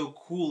so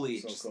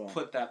coolly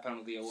put that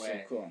penalty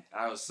away. So cool.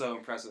 I was so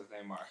impressed with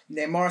Neymar.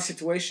 Neymar's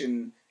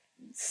situation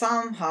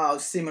somehow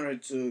similar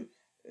to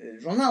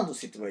Ronaldo's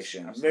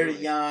situation. Absolutely.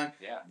 Very young.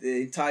 Yeah.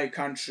 The entire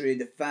country,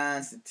 the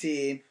fans, the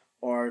team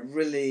are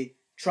really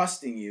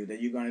trusting you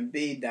that you're going to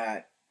be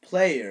that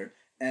player.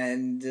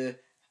 And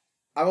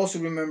I also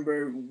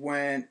remember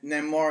when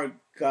Neymar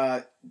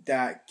got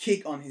that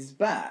kick on his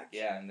back.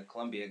 Yeah, in the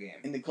Colombia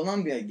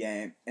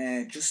game.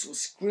 And just was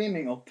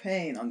screaming of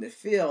pain on the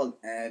field.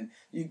 And,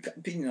 you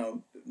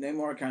know,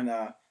 Neymar kind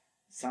of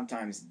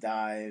sometimes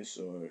dives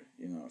or,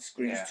 you know,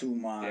 screams too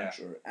much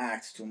or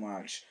acts too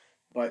much.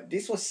 But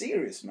this was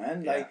serious,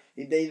 man. Like,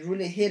 they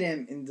really hit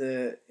him in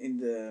the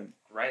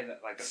right,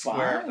 like the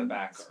square of the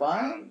back.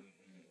 Spine?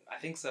 I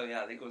think so,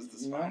 yeah. I think it was the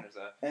spine or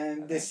so.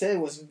 And they said it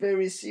was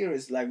very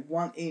serious. Like,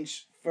 1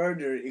 inch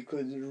further, it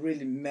could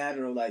really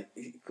matter, like,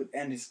 it could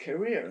end his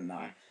career or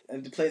not.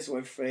 And the players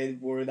were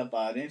worried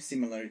about him,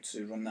 similar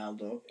to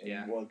Ronaldo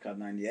in World Cup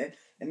 98.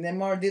 And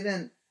Neymar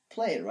didn't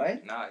play,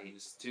 right? Nah, he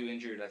was too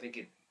injured. I think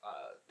it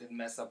didn't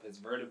mess up his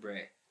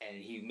vertebrae,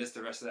 and he missed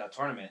the rest of that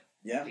tournament.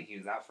 Yeah. I think he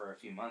was out for a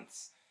few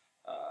months.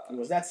 It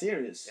was that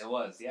serious? It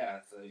was, yeah.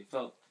 So he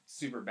felt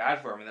super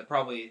bad for him, and that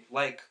probably,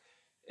 like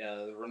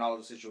the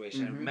Ronaldo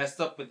situation, it messed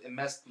with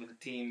the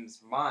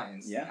team's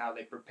minds and how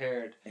they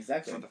prepared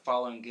for the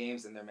following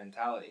games and their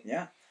mentality.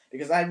 Yeah,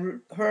 because I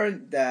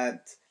heard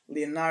that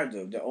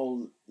Leonardo, the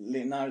old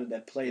Leonardo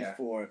that played I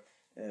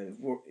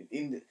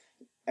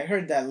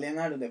heard that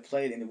Leonardo that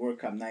played in the World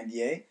Cup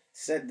 98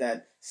 said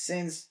that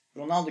since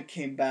Ronaldo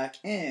came back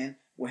in,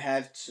 we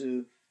have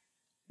to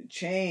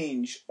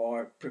change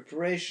our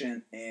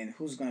preparation and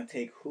who's going to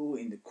take who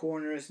in the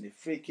corners, in the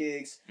free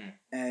kicks,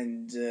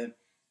 and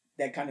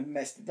that kind of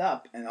messed it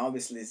up. And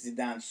obviously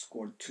Zidane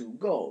scored 2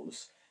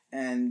 goals.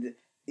 And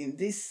in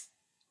this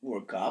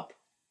World Cup,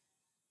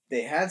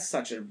 they had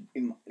such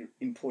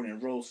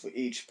important roles for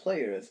each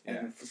player.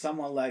 And for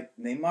someone like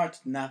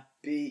Neymar to not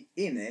be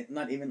in it,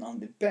 not even on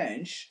the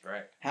bench,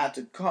 had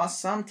to cause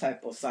some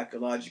type of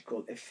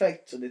psychological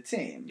effect to the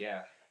team.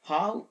 Yeah.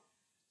 How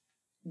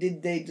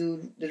did they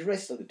do the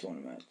rest of the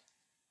tournament?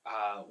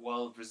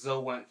 Well,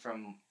 Brazil went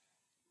from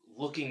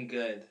looking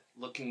good,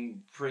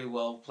 looking pretty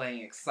well,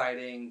 playing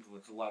exciting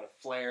with a lot of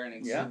flair and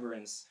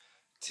exuberance,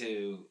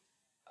 to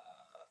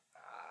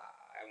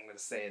I'm going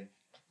to say a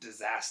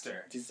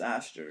disaster.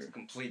 A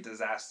complete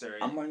disaster.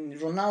 I mean,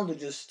 Ronaldo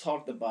just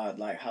talked about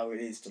like how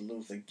it is to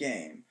lose a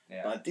game,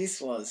 but this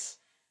was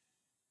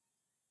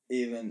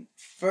even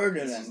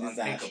further than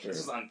disaster.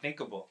 This was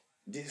unthinkable.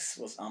 This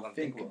was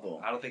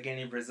unthinkable. I don't think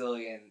any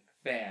Brazilian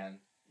fan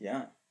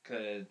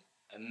could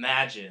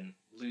imagine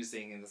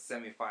losing in the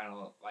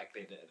semifinal like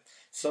they did.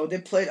 So they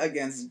played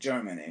against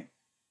Germany.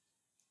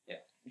 Yeah.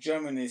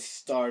 Germany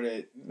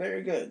started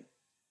very good.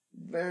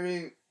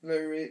 Very,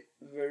 very,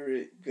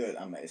 very good,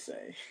 I may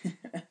say.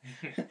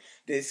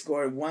 They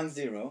scored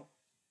 1-0,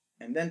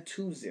 and then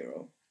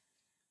 2-0,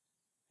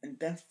 and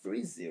then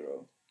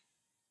 3-0.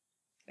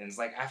 And it's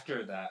like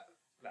after that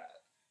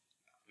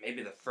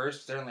maybe the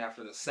first, certainly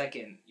after the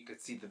second, you could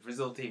see the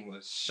Brazil team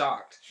was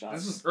shocked.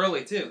 This was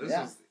early too. This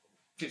was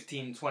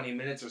 15, 20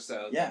 minutes or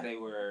so that they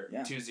were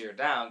 2-0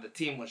 down. The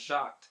team was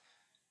shocked.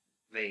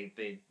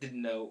 They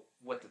didn't know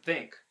what to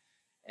think.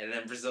 And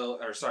then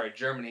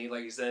Germany,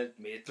 like you said,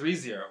 made it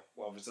 3-0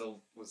 while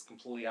Brazil was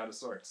completely out of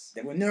sorts.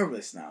 They were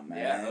nervous now, man.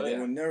 Yeah, they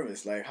were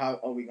nervous. Like, how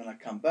are we gonna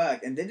come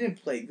back? And they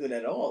didn't play good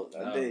at all.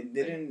 No, they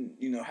didn't,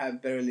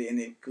 have barely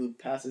any good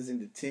passes in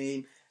the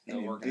team.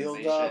 No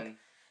build up.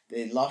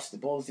 They lost the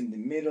balls in the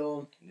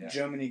middle. Yeah.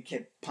 Germany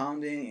kept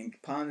pounding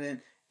and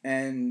pounding,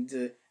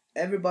 and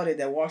everybody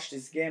that watched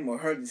this game or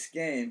heard this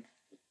game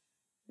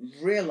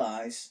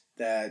realized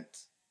that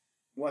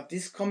what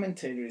this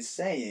commentator is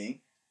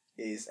saying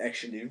is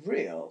actually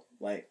real.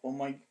 Like, oh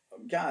my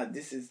God,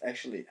 this is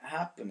actually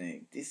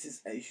happening. This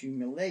is a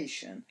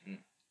humiliation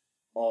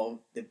of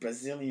the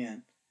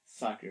Brazilian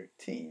soccer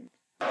team.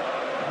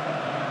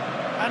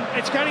 And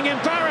it's getting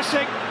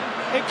embarrassing.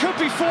 It could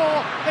be 4.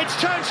 It's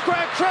turned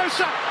square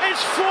closer.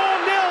 It's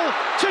 4-0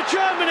 to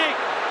Germany.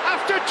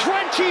 After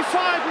 25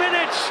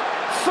 minutes,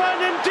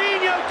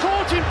 Fernandinho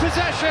caught in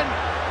possession.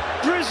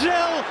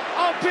 Brazil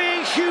are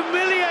being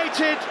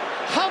humiliated,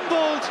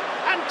 humbled,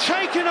 and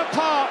taken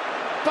apart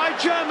by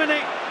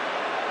Germany.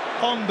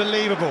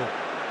 Unbelievable.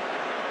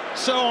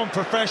 So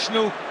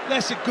unprofessional.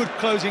 That's a good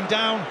closing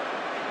down.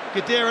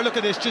 Khedira, look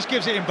at this, just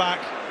gives it him back.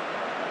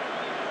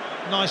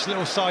 Nice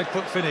little side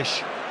foot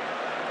finish.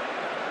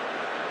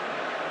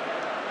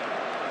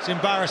 It's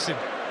embarrassing.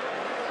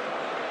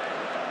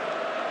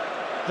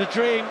 The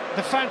dream,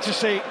 the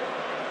fantasy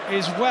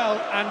is well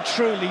and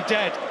truly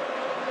dead.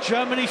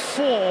 Germany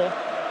 4,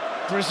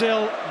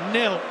 Brazil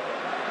 0.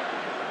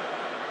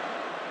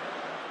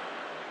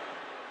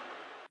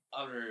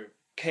 Utter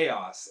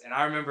chaos. And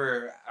I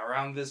remember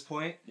around this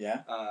point,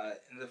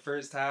 in the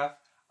first half,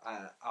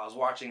 I was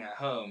watching at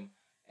home,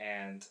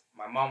 and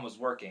my mom was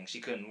working. She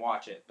couldn't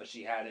watch it, but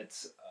she had it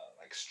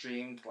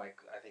streamed, I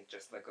think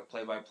just like a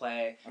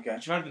play-by-play. Okay.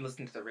 She might have been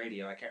listening to the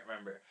radio. I can't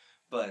remember,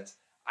 but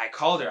I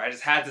called her. I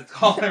just had to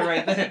call her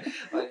right then.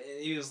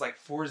 It was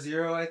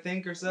 4-0, I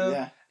think, or so.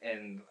 Yeah.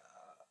 And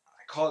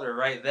I called her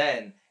right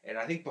then. And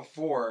I think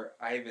before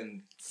I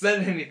even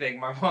said anything,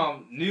 my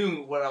mom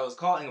knew what I was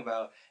calling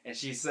about, and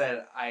she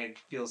said, "I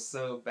feel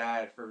so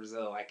bad for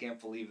Brazil. I can't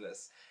believe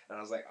this." And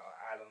I was like, "Oh,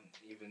 I don't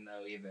even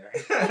know either."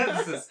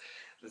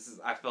 This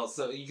is. I felt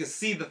so. You could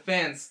see the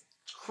fans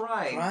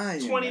crying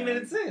 20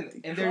 minutes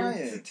in, and they're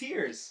in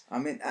tears. I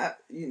mean,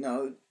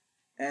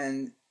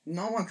 and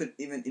no one could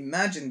even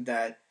imagine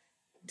that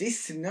this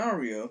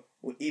scenario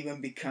would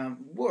even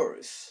become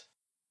worse.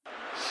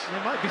 They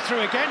might be through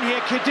again here.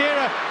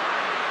 Khedira,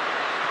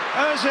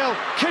 Ozil,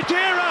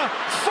 Khedira,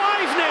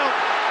 5-0,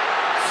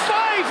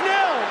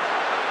 5-0.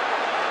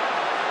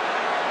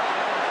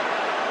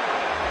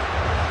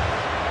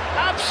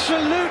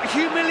 Absolute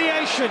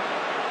humiliation.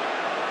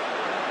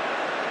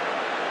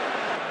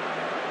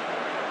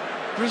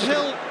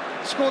 Brazil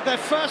scored their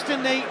first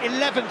in the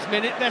 11th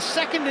minute, their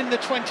second in the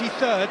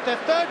 23rd, their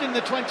third in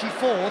the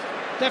 24th,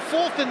 their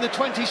fourth in the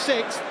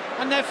 26th,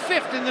 and their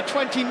fifth in the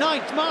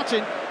 29th.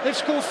 Martin, they've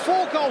scored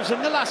 4 goals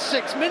in the last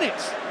 6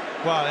 minutes.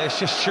 Well, it's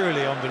just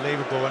truly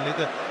unbelievable, and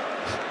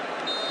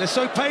they're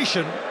so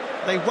patient.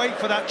 They wait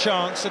for that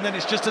chance, and then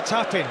it's just a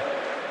tap-in.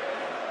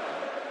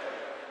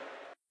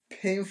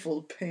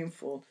 Painful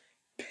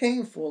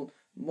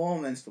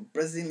moments for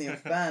Brazilian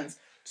fans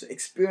to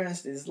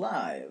experience this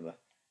live.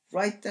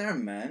 Right there,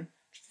 man.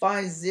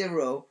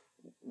 5-0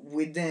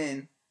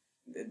 within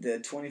the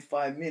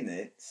 25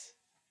 minutes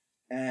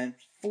and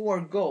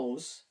 4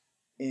 goals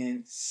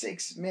in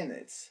 6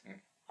 minutes.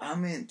 I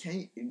mean,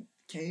 can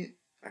you?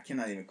 I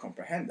cannot even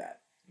comprehend that.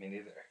 Me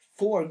neither.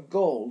 4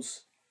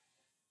 goals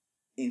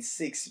in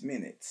 6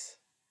 minutes.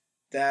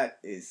 That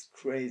is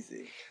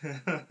crazy.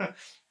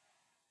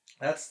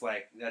 That's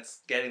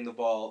getting the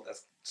ball,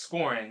 that's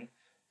scoring,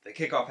 the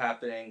kickoff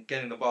happening,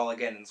 getting the ball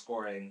again and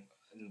scoring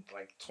in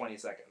 20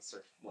 seconds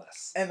or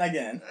less. And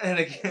again.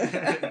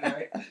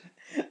 Right?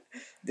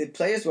 The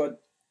players were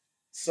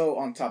so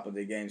on top of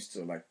the games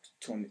too, like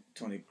Toni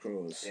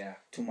Kroos,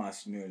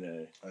 Thomas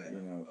Müller,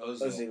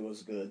 Ozil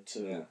was good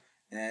too. Yeah.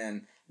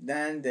 And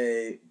then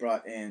they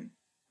brought in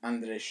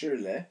Andre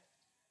Schürrle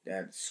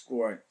that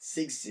scored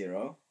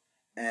 6-0,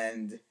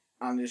 and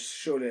Andre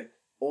Schürrle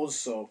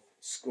also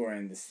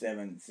scoring the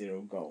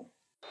 7-0 goal.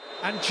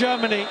 And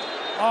Germany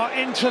are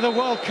into the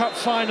World Cup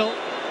final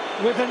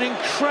with an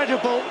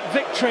incredible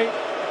victory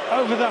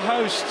over the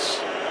hosts.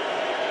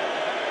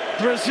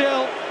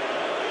 Brazil,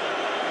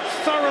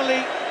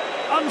 thoroughly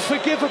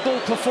unforgivable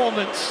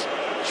performance.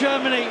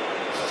 Germany,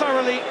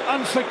 thoroughly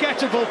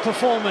unforgettable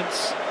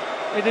performance.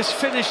 It is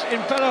finished in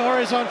Belo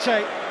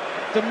Horizonte,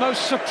 the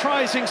most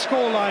surprising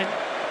scoreline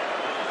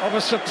of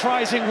a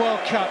surprising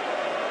World Cup.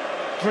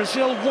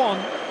 Brazil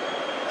 1,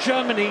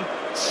 Germany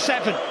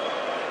 7.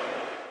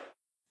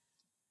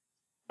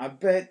 I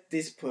bet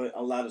this put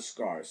a lot of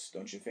scars,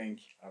 don't you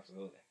think?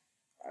 Absolutely.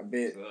 I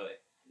bet,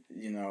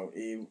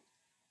 it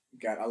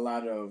got a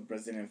lot of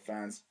Brazilian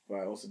fans,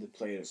 but also the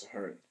players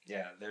hurt.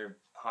 Yeah, they're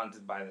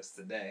haunted by this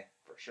today,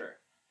 for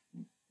sure.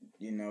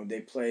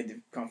 They played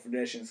the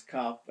Confederations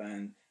Cup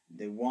and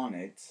they won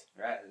it.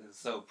 Right, it's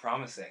so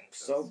promising.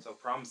 So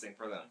promising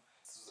for them.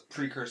 This is a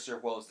precursor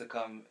of what was to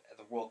come at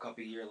the World Cup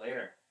a year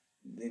later.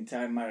 The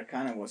entire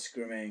Maracanã was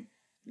screaming,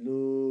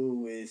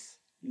 Lewis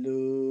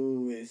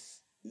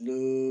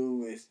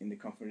in the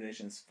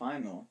Confederations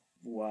final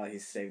while he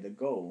saved a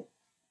goal.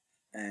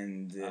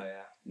 And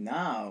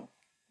now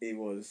it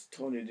was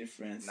totally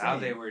different. Now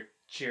they were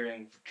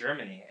cheering for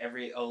Germany,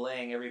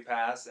 olaying every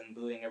pass and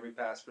booing every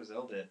pass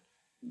Brazil did.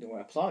 They were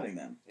applauding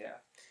them. Yeah.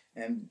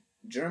 And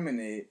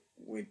Germany,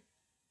 with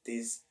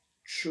this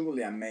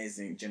truly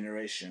amazing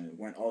generation,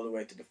 went all the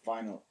way to the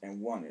final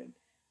and won it.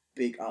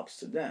 Big ups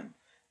to them.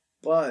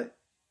 But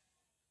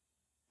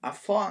I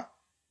thought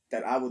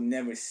that I would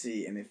never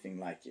see anything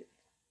like it.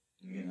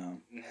 You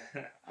know?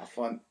 I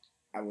thought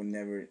I would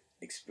never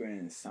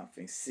experience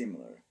something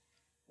similar,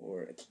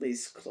 or at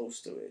least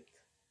close to it.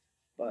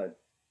 But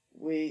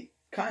we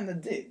kind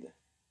of did.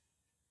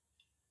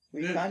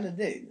 We kind of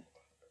did.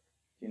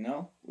 You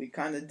know? We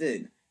kind of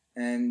did.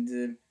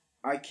 And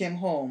I came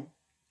home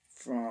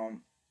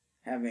from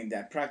having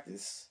that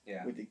practice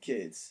with the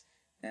kids,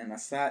 and I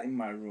sat in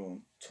my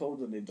room,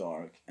 totally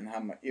dark, and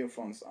had my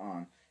earphones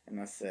on, and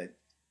I said,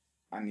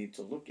 I need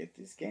to look at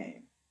this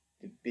game.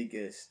 The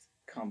biggest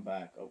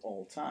comeback of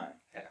all time.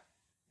 Yeah.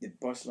 The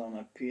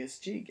Barcelona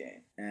PSG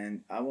game.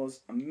 And I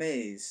was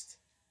amazed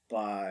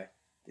by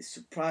the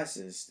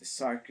surprises the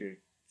soccer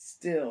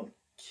still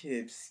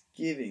keeps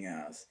giving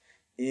us,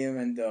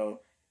 even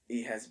though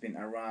it has been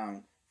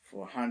around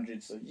for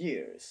hundreds of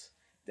years.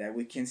 That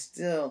we can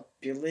still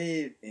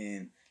believe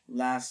in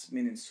last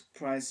minute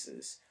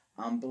surprises,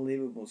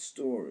 unbelievable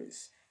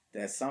stories.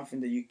 That's something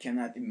that you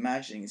cannot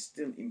imagine is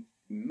still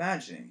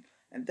imagining.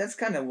 And that's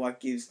kind of what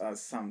gives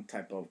us some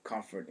type of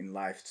comfort in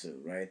life too,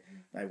 right?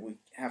 Like we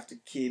have to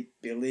keep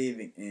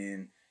believing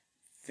in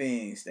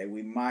things that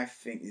we might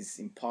think is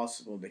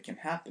impossible that can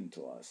happen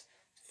to us.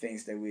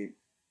 Things that we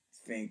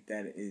think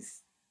that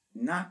is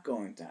not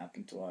going to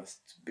happen to us.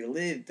 To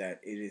believe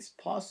that it is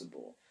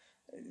possible.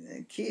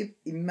 And keep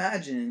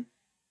imagining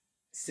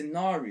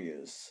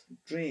scenarios,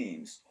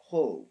 dreams,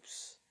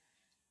 hopes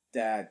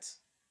that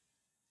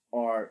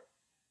our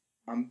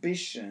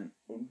ambition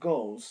or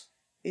goals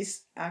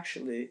is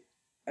actually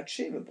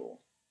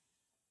achievable.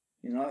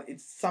 You know,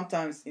 it's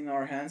sometimes in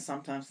our hands,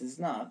 sometimes it's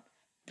not.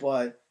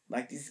 But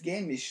like this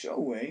game is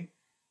showing,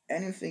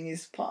 anything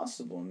is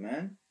possible,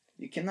 man.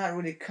 You cannot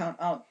really count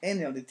out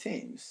any of the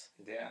teams.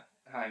 Yeah,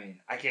 I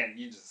mean,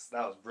 that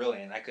was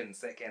brilliant. I can't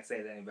say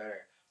it any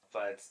better.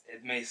 But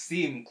it may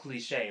seem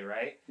cliche,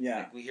 right? Yeah.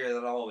 Like we hear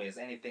that always,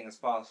 anything is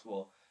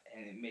possible.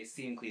 And it may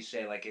seem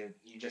cliche, like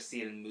you just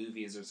see it in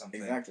movies or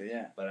something. Exactly,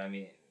 yeah. But I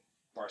mean,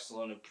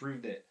 Barcelona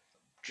proved it.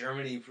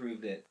 Germany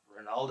proved it.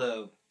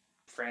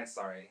 France,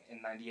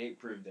 in 98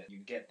 proved it. You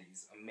get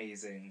these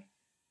amazing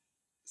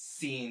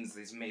scenes,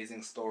 these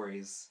amazing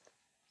stories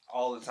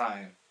all the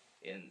time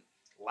in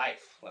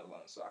life, let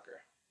alone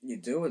soccer. You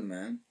do it,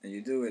 man. And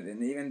you do it.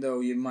 And even though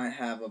you might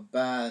have a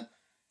bad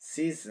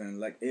season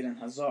like Eden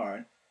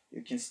Hazard,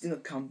 you can still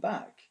come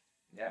back.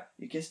 Yeah.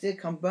 You can still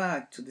come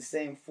back to the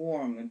same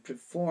form and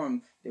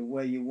perform the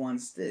way you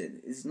once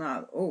did. It's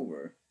not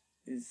over.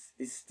 It's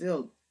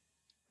still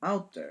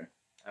out there.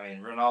 I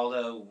mean,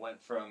 Ronaldo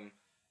went from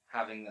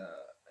having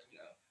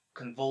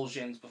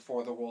convulsions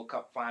before the World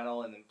Cup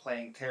final and then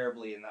playing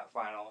terribly in that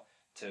final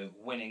to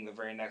winning the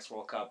very next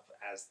World Cup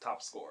as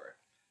top scorer.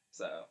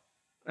 So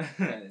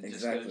it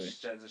exactly.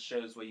 just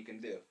shows what you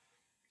can do.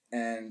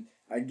 And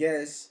I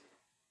guess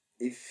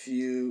if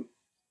you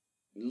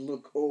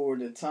look over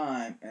the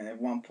time and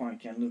at one point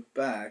can look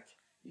back,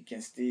 you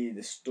can see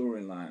the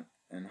storyline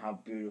and how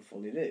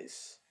beautiful it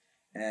is.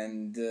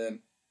 And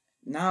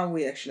now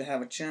we actually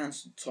have a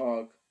chance to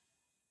talk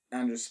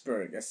Anders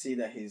Berg. I see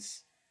that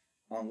he's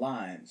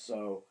online,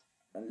 so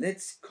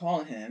let's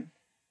call him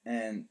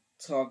and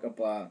talk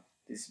about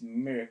this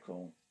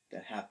miracle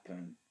that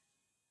happened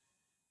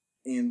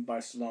in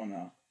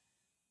Barcelona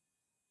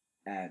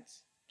at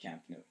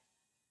Camp Nou.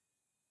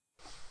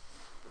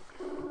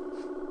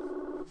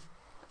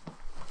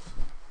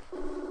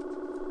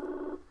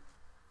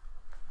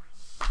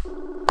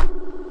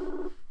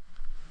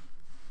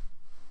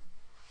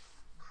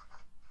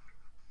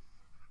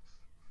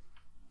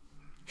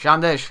 Tja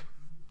Anders!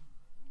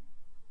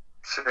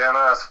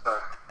 Tjena Jesper!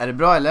 Är det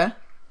bra eller?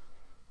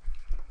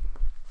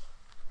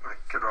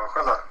 Mycket bra,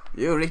 själv då?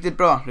 Jo, riktigt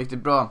bra, riktigt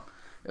bra.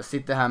 Jag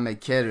sitter här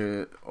med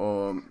Keru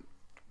och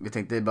vi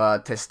tänkte bara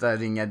testa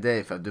ringa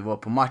dig för att du var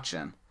på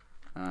matchen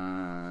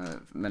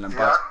mellan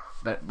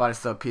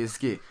Barca och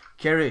PSG.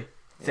 Kerry,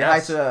 say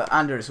hi to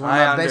Anders. Hi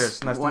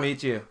Anders, nice to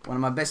meet you.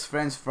 One of my best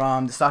friends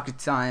from the soccer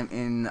time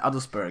in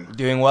Adelsburg.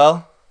 Doing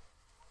well?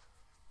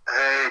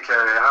 Hey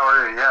Kerry, how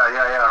are you?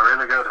 Yeah,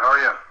 really good. How are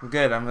you?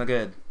 Good, I'm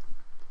good.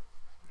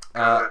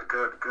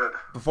 Good.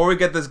 Before we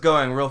get this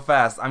going real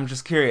fast, I'm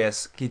just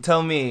curious. Can you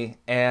tell me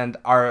and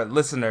our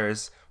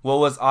listeners what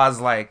was Oz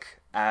like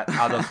at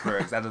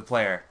Adelsburg as a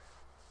player?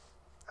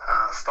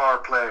 Star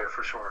player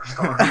for sure.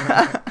 Star.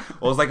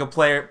 What was like a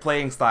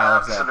playing style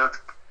or so?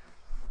 Absolute.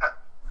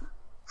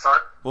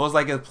 Sorry? What was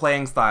like his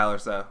playing style or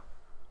so?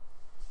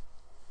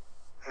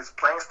 His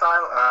playing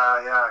style?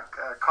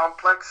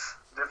 Complex.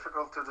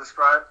 Difficult to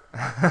describe.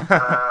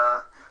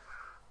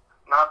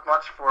 not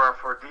much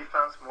for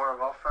defense, more of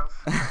offense.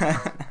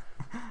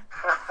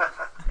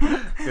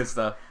 Good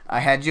stuff. I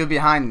had you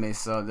behind me,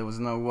 so there was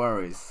no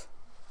worries.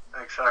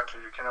 Exactly,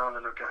 you can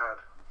only look ahead.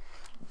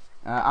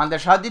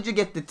 Anders, how did you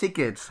get the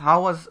tickets?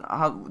 How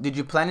did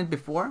you plan it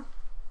before?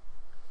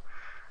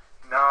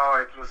 No,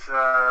 it was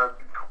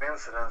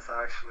coincidence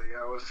actually.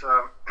 I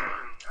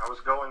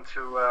was going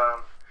to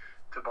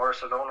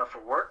Barcelona for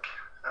work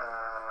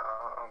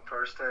on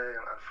Thursday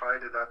and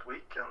Friday that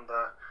week, and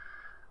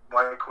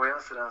by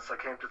coincidence I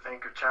came to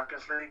think of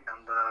Champions League,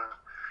 and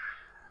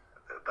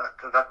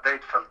that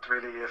date felt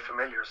really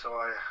familiar. So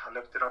I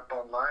looked it up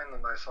online,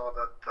 and I saw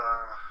that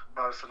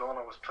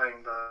Barcelona was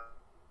playing the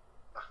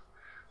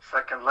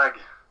second leg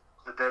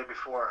the day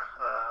before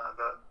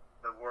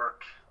the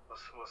work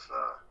was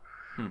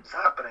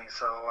happening.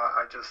 So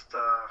I just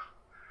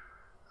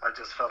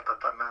felt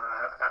that man,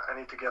 I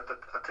need to get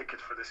a ticket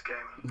for this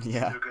game.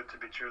 Yeah. It's too good to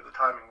be true. The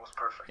timing was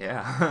perfect.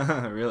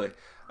 Yeah, really.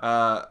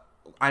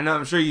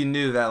 I'm sure you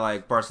knew that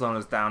like Barcelona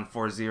was down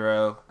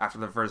 4-0 after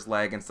the first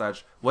leg and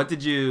such. What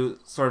did you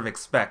sort of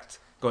expect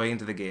going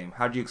into the game?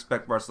 How did you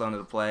expect Barcelona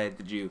to play?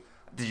 Did you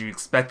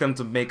expect them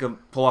to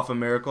pull off a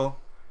miracle?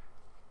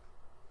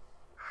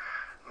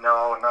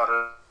 No, not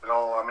at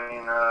all. I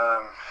mean,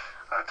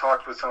 I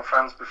talked with some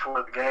friends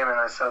before the game, and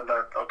I said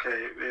that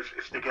okay,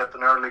 if they get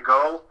an early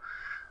goal,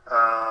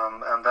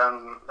 and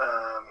then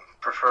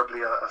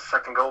preferably a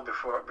second goal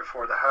before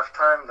the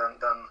halftime, then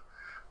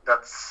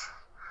that's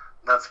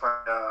when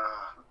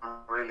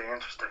really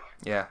interesting.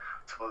 Yeah.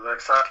 So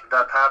exactly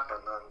that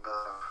happened, and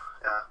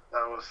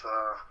that was.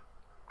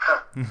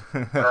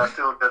 I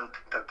still didn't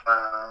think that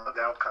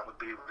the outcome would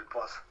be what it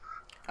was.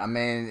 I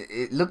mean,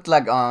 it looked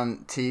like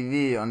on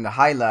TV, on the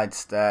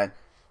highlights, that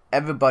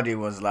everybody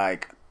was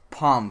like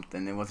pumped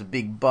and it was a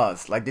big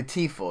buzz. Like the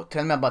tifo.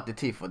 Tell me about the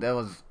tifo. That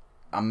was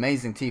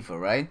amazing tifo,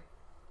 right?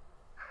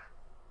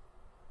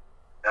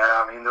 Yeah,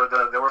 I mean,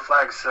 there were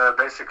flags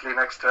basically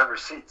next to every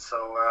seat.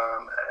 So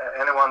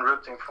anyone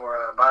rooting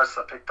for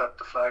Barca picked up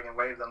the flag and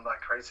waved them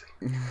like crazy.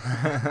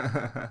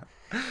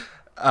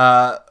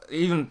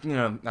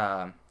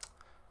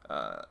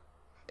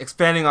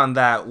 Expanding on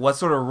that, what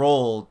sort of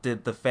role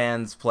did the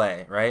fans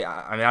play, right?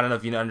 I mean, I don't know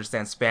if you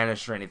understand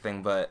Spanish or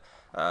anything, but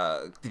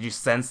did you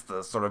sense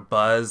the sort of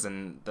buzz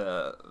and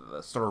the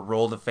sort of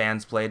role the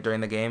fans played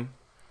during the game?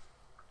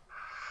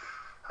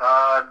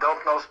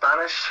 Don't know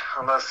Spanish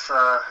unless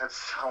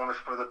it's only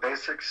for the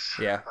basics.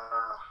 Yeah.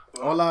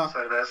 Hola.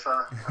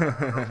 Cerveza,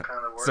 those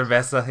kind of words.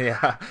 Cerveza,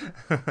 yeah.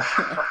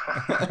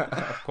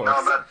 Of course. No,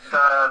 but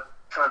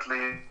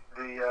definitely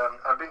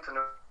I've been to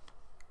New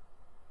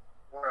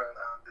York,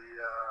 and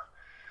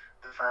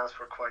the fans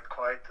were quite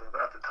quiet.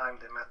 At the time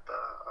they met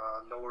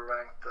the lower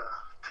ranked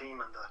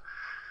team, and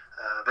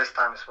this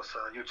time it was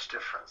a huge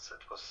difference.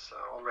 It was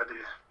already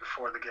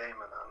before the game,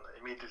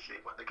 and immediately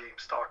when the game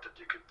started,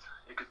 you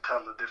could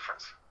tell the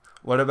difference.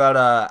 What about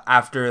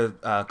after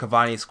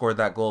Cavani scored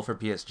that goal for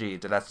PSG?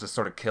 Did that just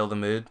sort of kill the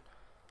mood?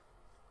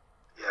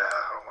 Yeah,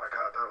 oh my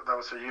God, that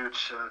was a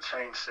huge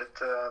change.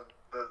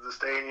 The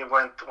stadium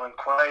went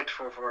quiet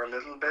for a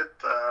little bit,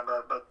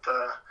 but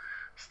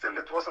still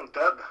it wasn't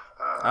dead.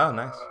 Oh,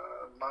 nice.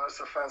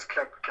 Barca fans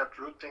kept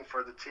rooting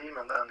for the team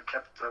and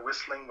kept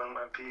whistling when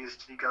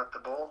PSG got the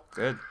ball.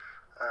 Good.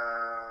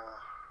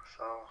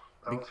 So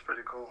that was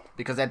pretty cool.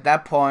 Because at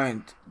that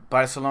point,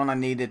 Barcelona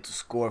needed to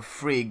score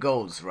 3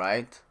 goals,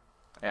 right?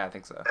 Yeah, I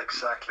think so.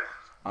 Exactly.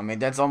 I mean,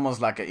 that's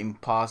almost like an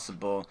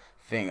impossible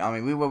thing. I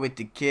mean, we were with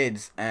the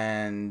kids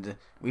and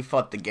we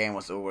thought the game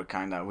was over,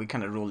 we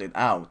kind of ruled it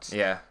out.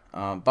 Yeah.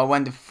 But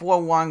when the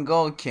 4-1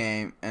 goal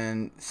came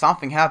and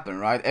something happened,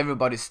 right?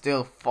 Everybody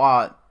still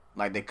thought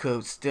like they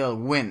could still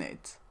win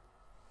it.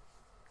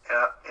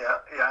 Yeah,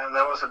 and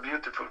that was a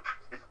beautiful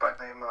hit by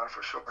Neymar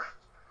for sure.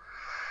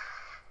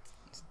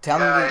 Tell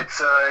me.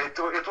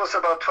 It was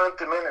about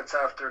 20 minutes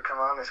after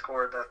Cavani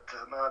scored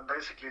that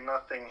basically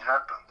nothing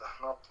happened.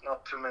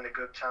 Not too many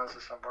good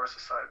chances on Barca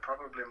side.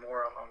 Probably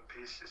more on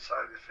PSG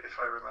side if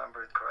I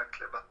remember it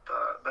correctly. But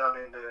then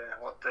in the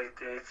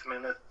 88th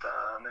minute,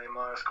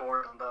 Neymar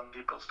scored, and then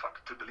people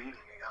started to believe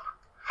in again.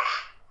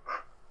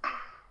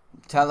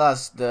 Tell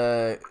us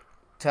the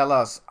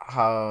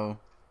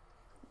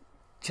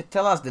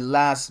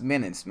last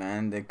minutes,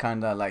 man. They're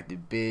kind of like the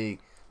big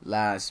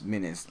last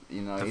minutes,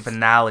 the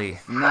finale.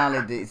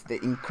 It's the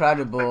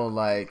incredible,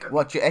 like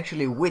what you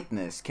actually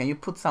witnessed. Can you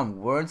put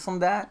some words on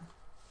that?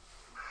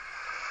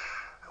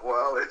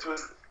 Well, it's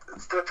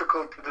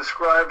difficult to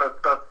describe,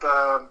 but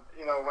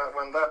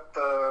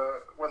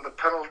when the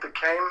penalty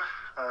came,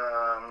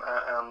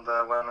 and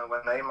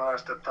when Neymar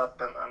stepped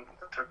up and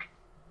took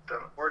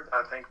the word,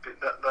 I think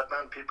that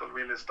then people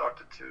really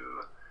started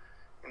to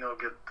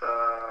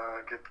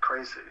get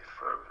crazy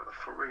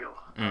for real.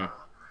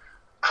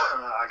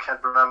 I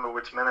can't remember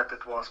which minute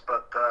it was,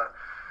 but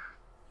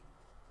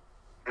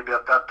maybe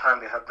at that time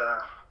they had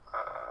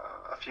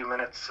a few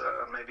minutes,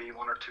 maybe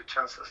 1 or 2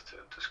 chances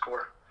to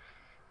score.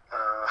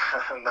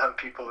 And then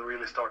people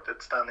really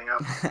started standing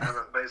up.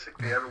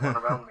 Basically, everyone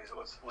around me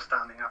was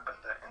standing up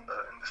in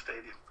the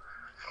stadium.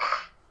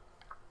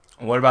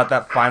 What about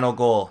that final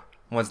goal?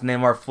 Once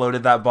Neymar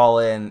floated that ball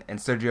in and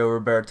Sergio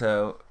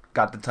Roberto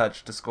got the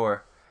touch to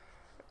score.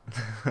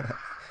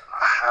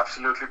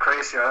 Absolutely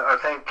crazy. I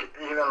think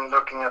even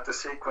looking at the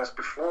sequence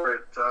before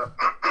it,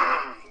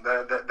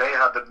 they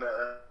had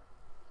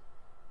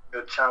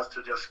the chance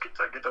to just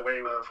get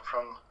away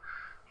from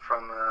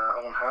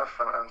own half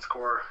and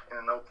score in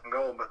an open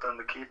goal. But then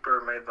the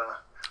keeper made the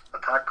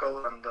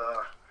tackle and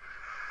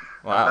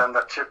then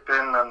the chip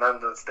in, and then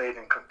the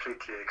stadium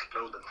completely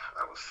exploded.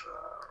 That was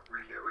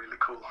really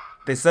cool.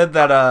 They said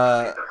that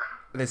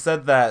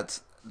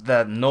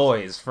that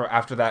noise for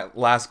after that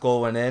last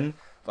goal went in,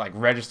 like,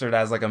 registered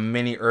as like a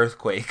mini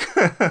earthquake.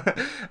 Did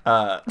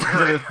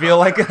it feel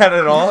like that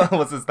at all?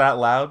 Was it that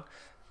loud?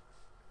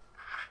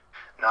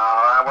 No,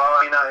 well,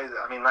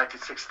 I mean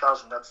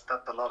 96,000. That's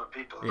a lot of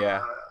people.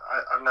 Yeah.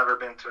 I've never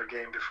been to a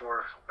game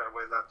before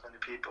with that many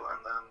people,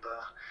 and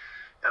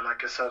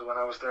like I said, when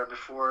I was there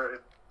before,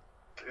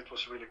 it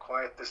was really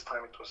quiet. This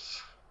time it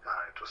was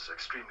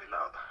extremely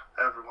loud.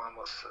 Everyone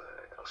was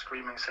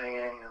screaming,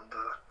 singing, and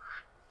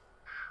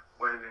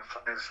waving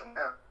flags, and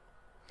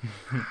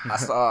I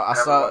saw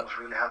everyone was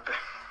really happy.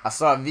 I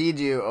saw a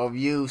video of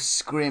you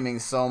screaming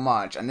so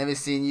much. I never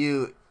seen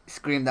you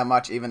scream that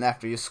much even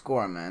after you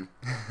score, man.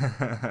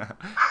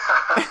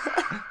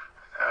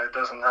 It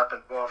doesn't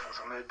happen too often,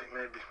 so maybe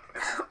not.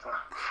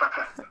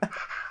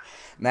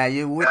 Man,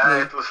 you with yeah,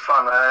 me. it was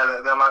fun.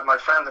 My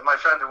friend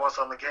who was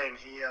on the game,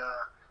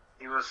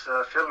 he was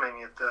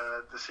filming it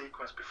the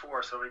sequence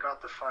before, so we got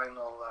the final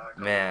goal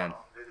on video.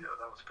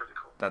 That was pretty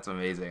cool. That's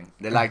amazing.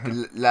 They like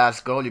the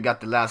last goal. You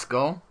got the last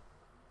goal.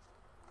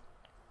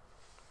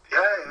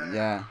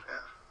 Yeah.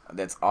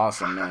 That's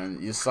awesome, man.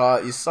 You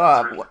saw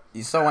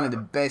one of the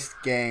best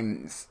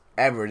games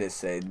ever. They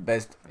say the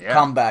best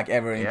comeback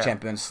ever in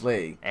Champions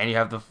League. And you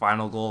have the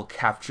final goal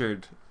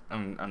captured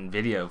on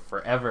video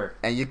forever.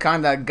 And you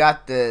kind of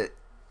got the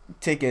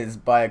tickets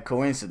by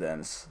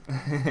coincidence.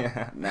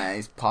 Man,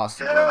 it's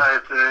possible. Yeah,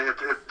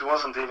 it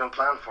wasn't even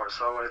planned for.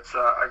 So it's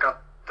I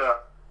got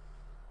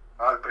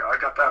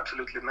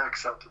absolutely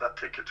max out to that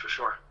ticket for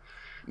sure.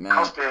 Man.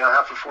 Cost me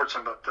half a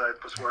fortune, but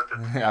it was worth it.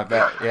 I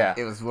bet. Yeah,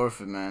 it was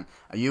worth it, man.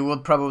 You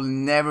would probably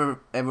never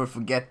ever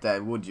forget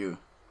that, would you?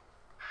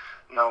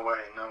 No way.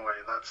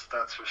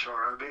 That's for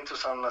sure. I've been to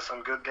some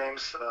good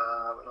games,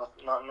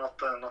 not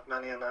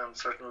many, and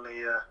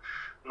certainly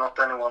not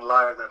anyone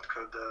live that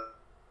could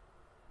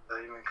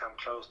even come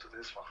close to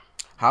this one.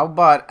 How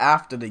about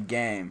after the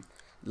game?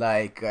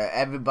 Like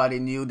everybody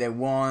knew they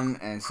won,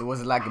 and so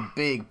was it like a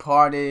big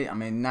party? I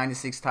mean,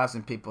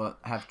 96,000 people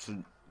have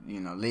to,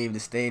 leave the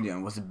stadium.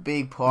 It was a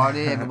big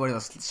party. Everybody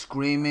was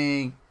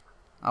screaming.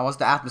 How was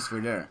the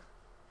atmosphere there?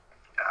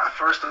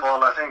 First of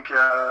all, I think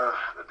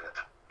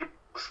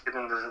people stayed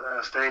in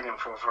the stadium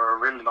for a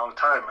really long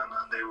time, and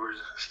they were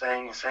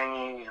staying,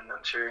 singing, and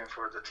cheering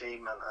for the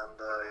team, and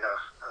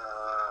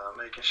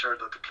making sure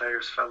that the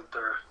players felt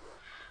their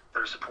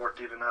support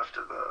even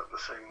after the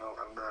signal.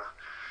 And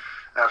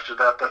after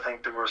that, I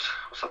think there was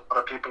a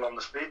lot of people on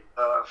the street.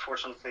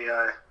 Fortunately,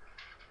 I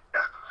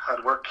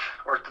had work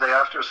the day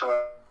after, so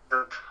I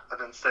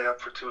didn't stay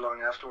up for too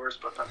long afterwards,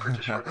 but I'm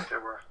pretty sure that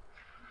there were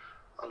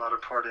a lot of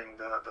partying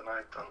the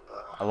night. And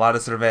a lot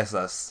of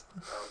cervezas.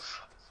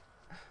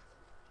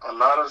 A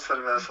lot of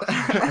cervezas.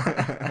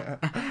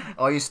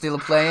 Are you still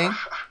playing?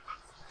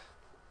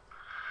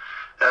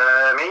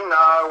 Me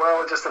now,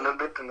 well, just a little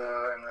bit in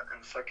the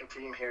second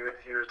team here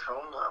at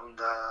home, and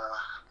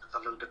a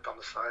little bit on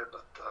the side,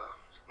 but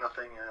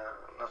nothing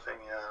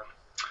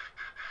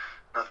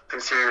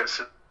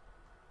serious.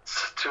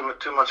 It's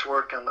too much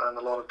work and a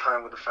lot of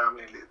time with the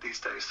family these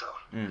days. So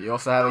you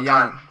also have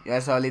you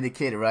also have a little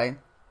kid, right?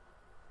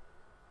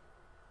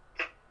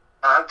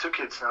 I have 2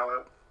 kids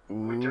now.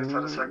 We just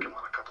had a second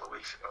one a couple of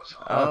weeks ago. So.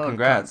 Oh,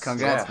 congrats!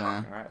 Congrats,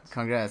 man!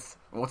 Congrats!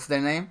 What's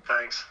their name?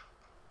 Thanks.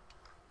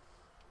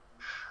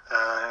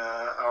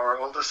 Our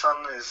oldest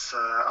son is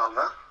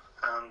Alva,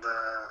 and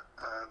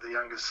the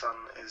youngest son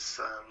is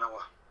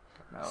Noah.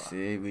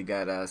 See, we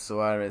got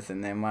Suarez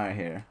and Neymar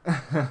here.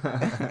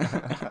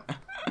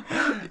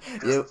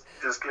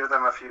 Just give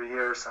them a few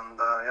years, and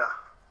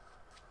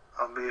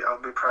I'll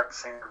be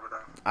practicing with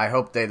them. I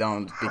hope they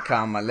don't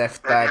become a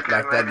left back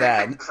like their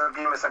dad.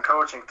 Give me some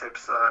coaching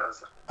tips.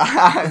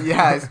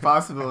 Yeah, it's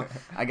possible.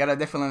 I gotta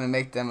definitely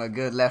make them a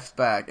good left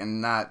back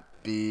and not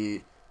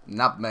be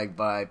nutmegged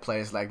by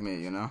players like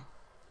me,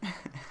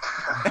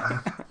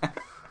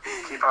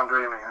 Keep on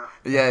dreaming, huh?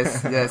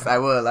 Yes, I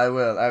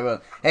will.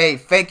 Hey,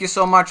 thank you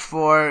so much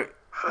for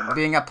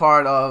being a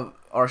part of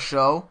our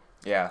show.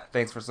 Yeah,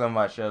 thanks for so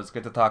much. It was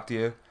good to talk to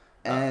you.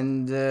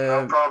 And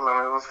no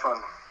problem. It was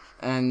fun.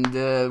 And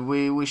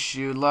we wish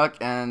you luck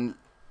and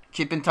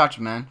keep in touch,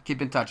 man.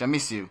 Keep in touch. I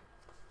miss you.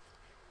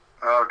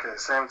 Okay,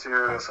 same to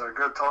you. So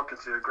good talking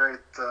to you. Great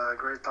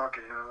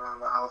talking to you.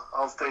 And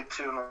I'll stay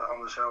tuned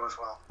on the show as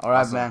well. All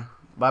right, awesome. Man.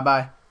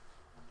 Bye.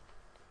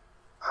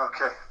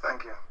 Okay,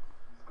 thank you.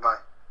 Bye.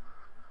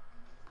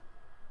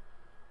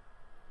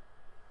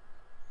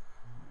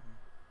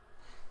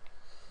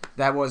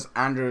 That was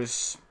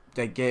Anders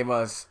they gave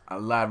us a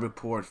live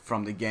report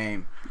from the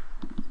game.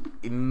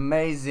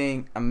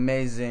 Amazing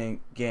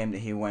game that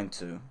he went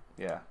to.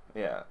 Yeah.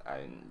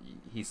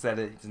 He said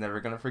it. He's never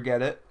gonna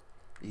forget it.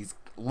 He's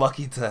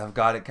lucky to have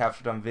got it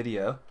captured on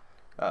video.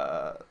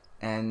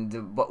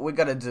 And what we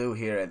gotta do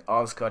here at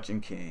All Scotch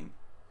and King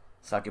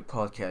Soccer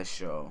Podcast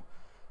Show,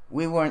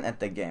 we weren't at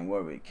the game,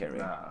 were we, Kerry?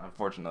 Nah,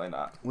 unfortunately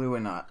not. We were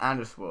not.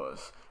 Anders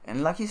was.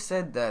 And like he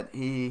said that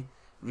he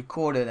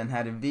recorded and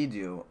had a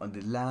video on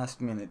the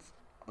last minutes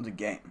of the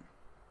game.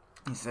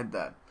 He said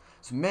that.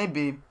 So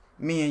maybe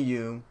me and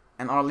you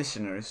and our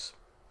listeners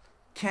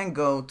can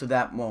go to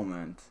that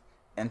moment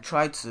and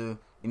try to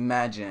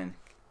imagine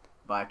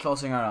by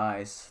closing our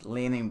eyes,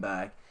 leaning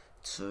back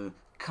to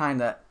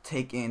kind of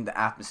take in the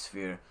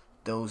atmosphere,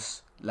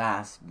 those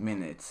last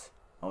minutes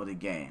of the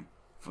game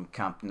from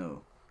Camp Nou,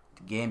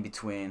 the game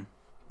between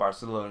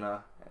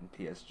Barcelona and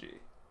PSG.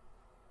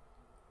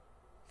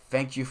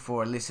 Thank you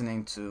for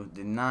listening to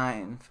the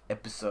 9th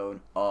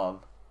episode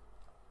of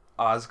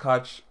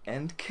Oscotch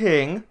and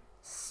King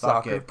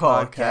Soccer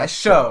Podcast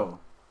Show.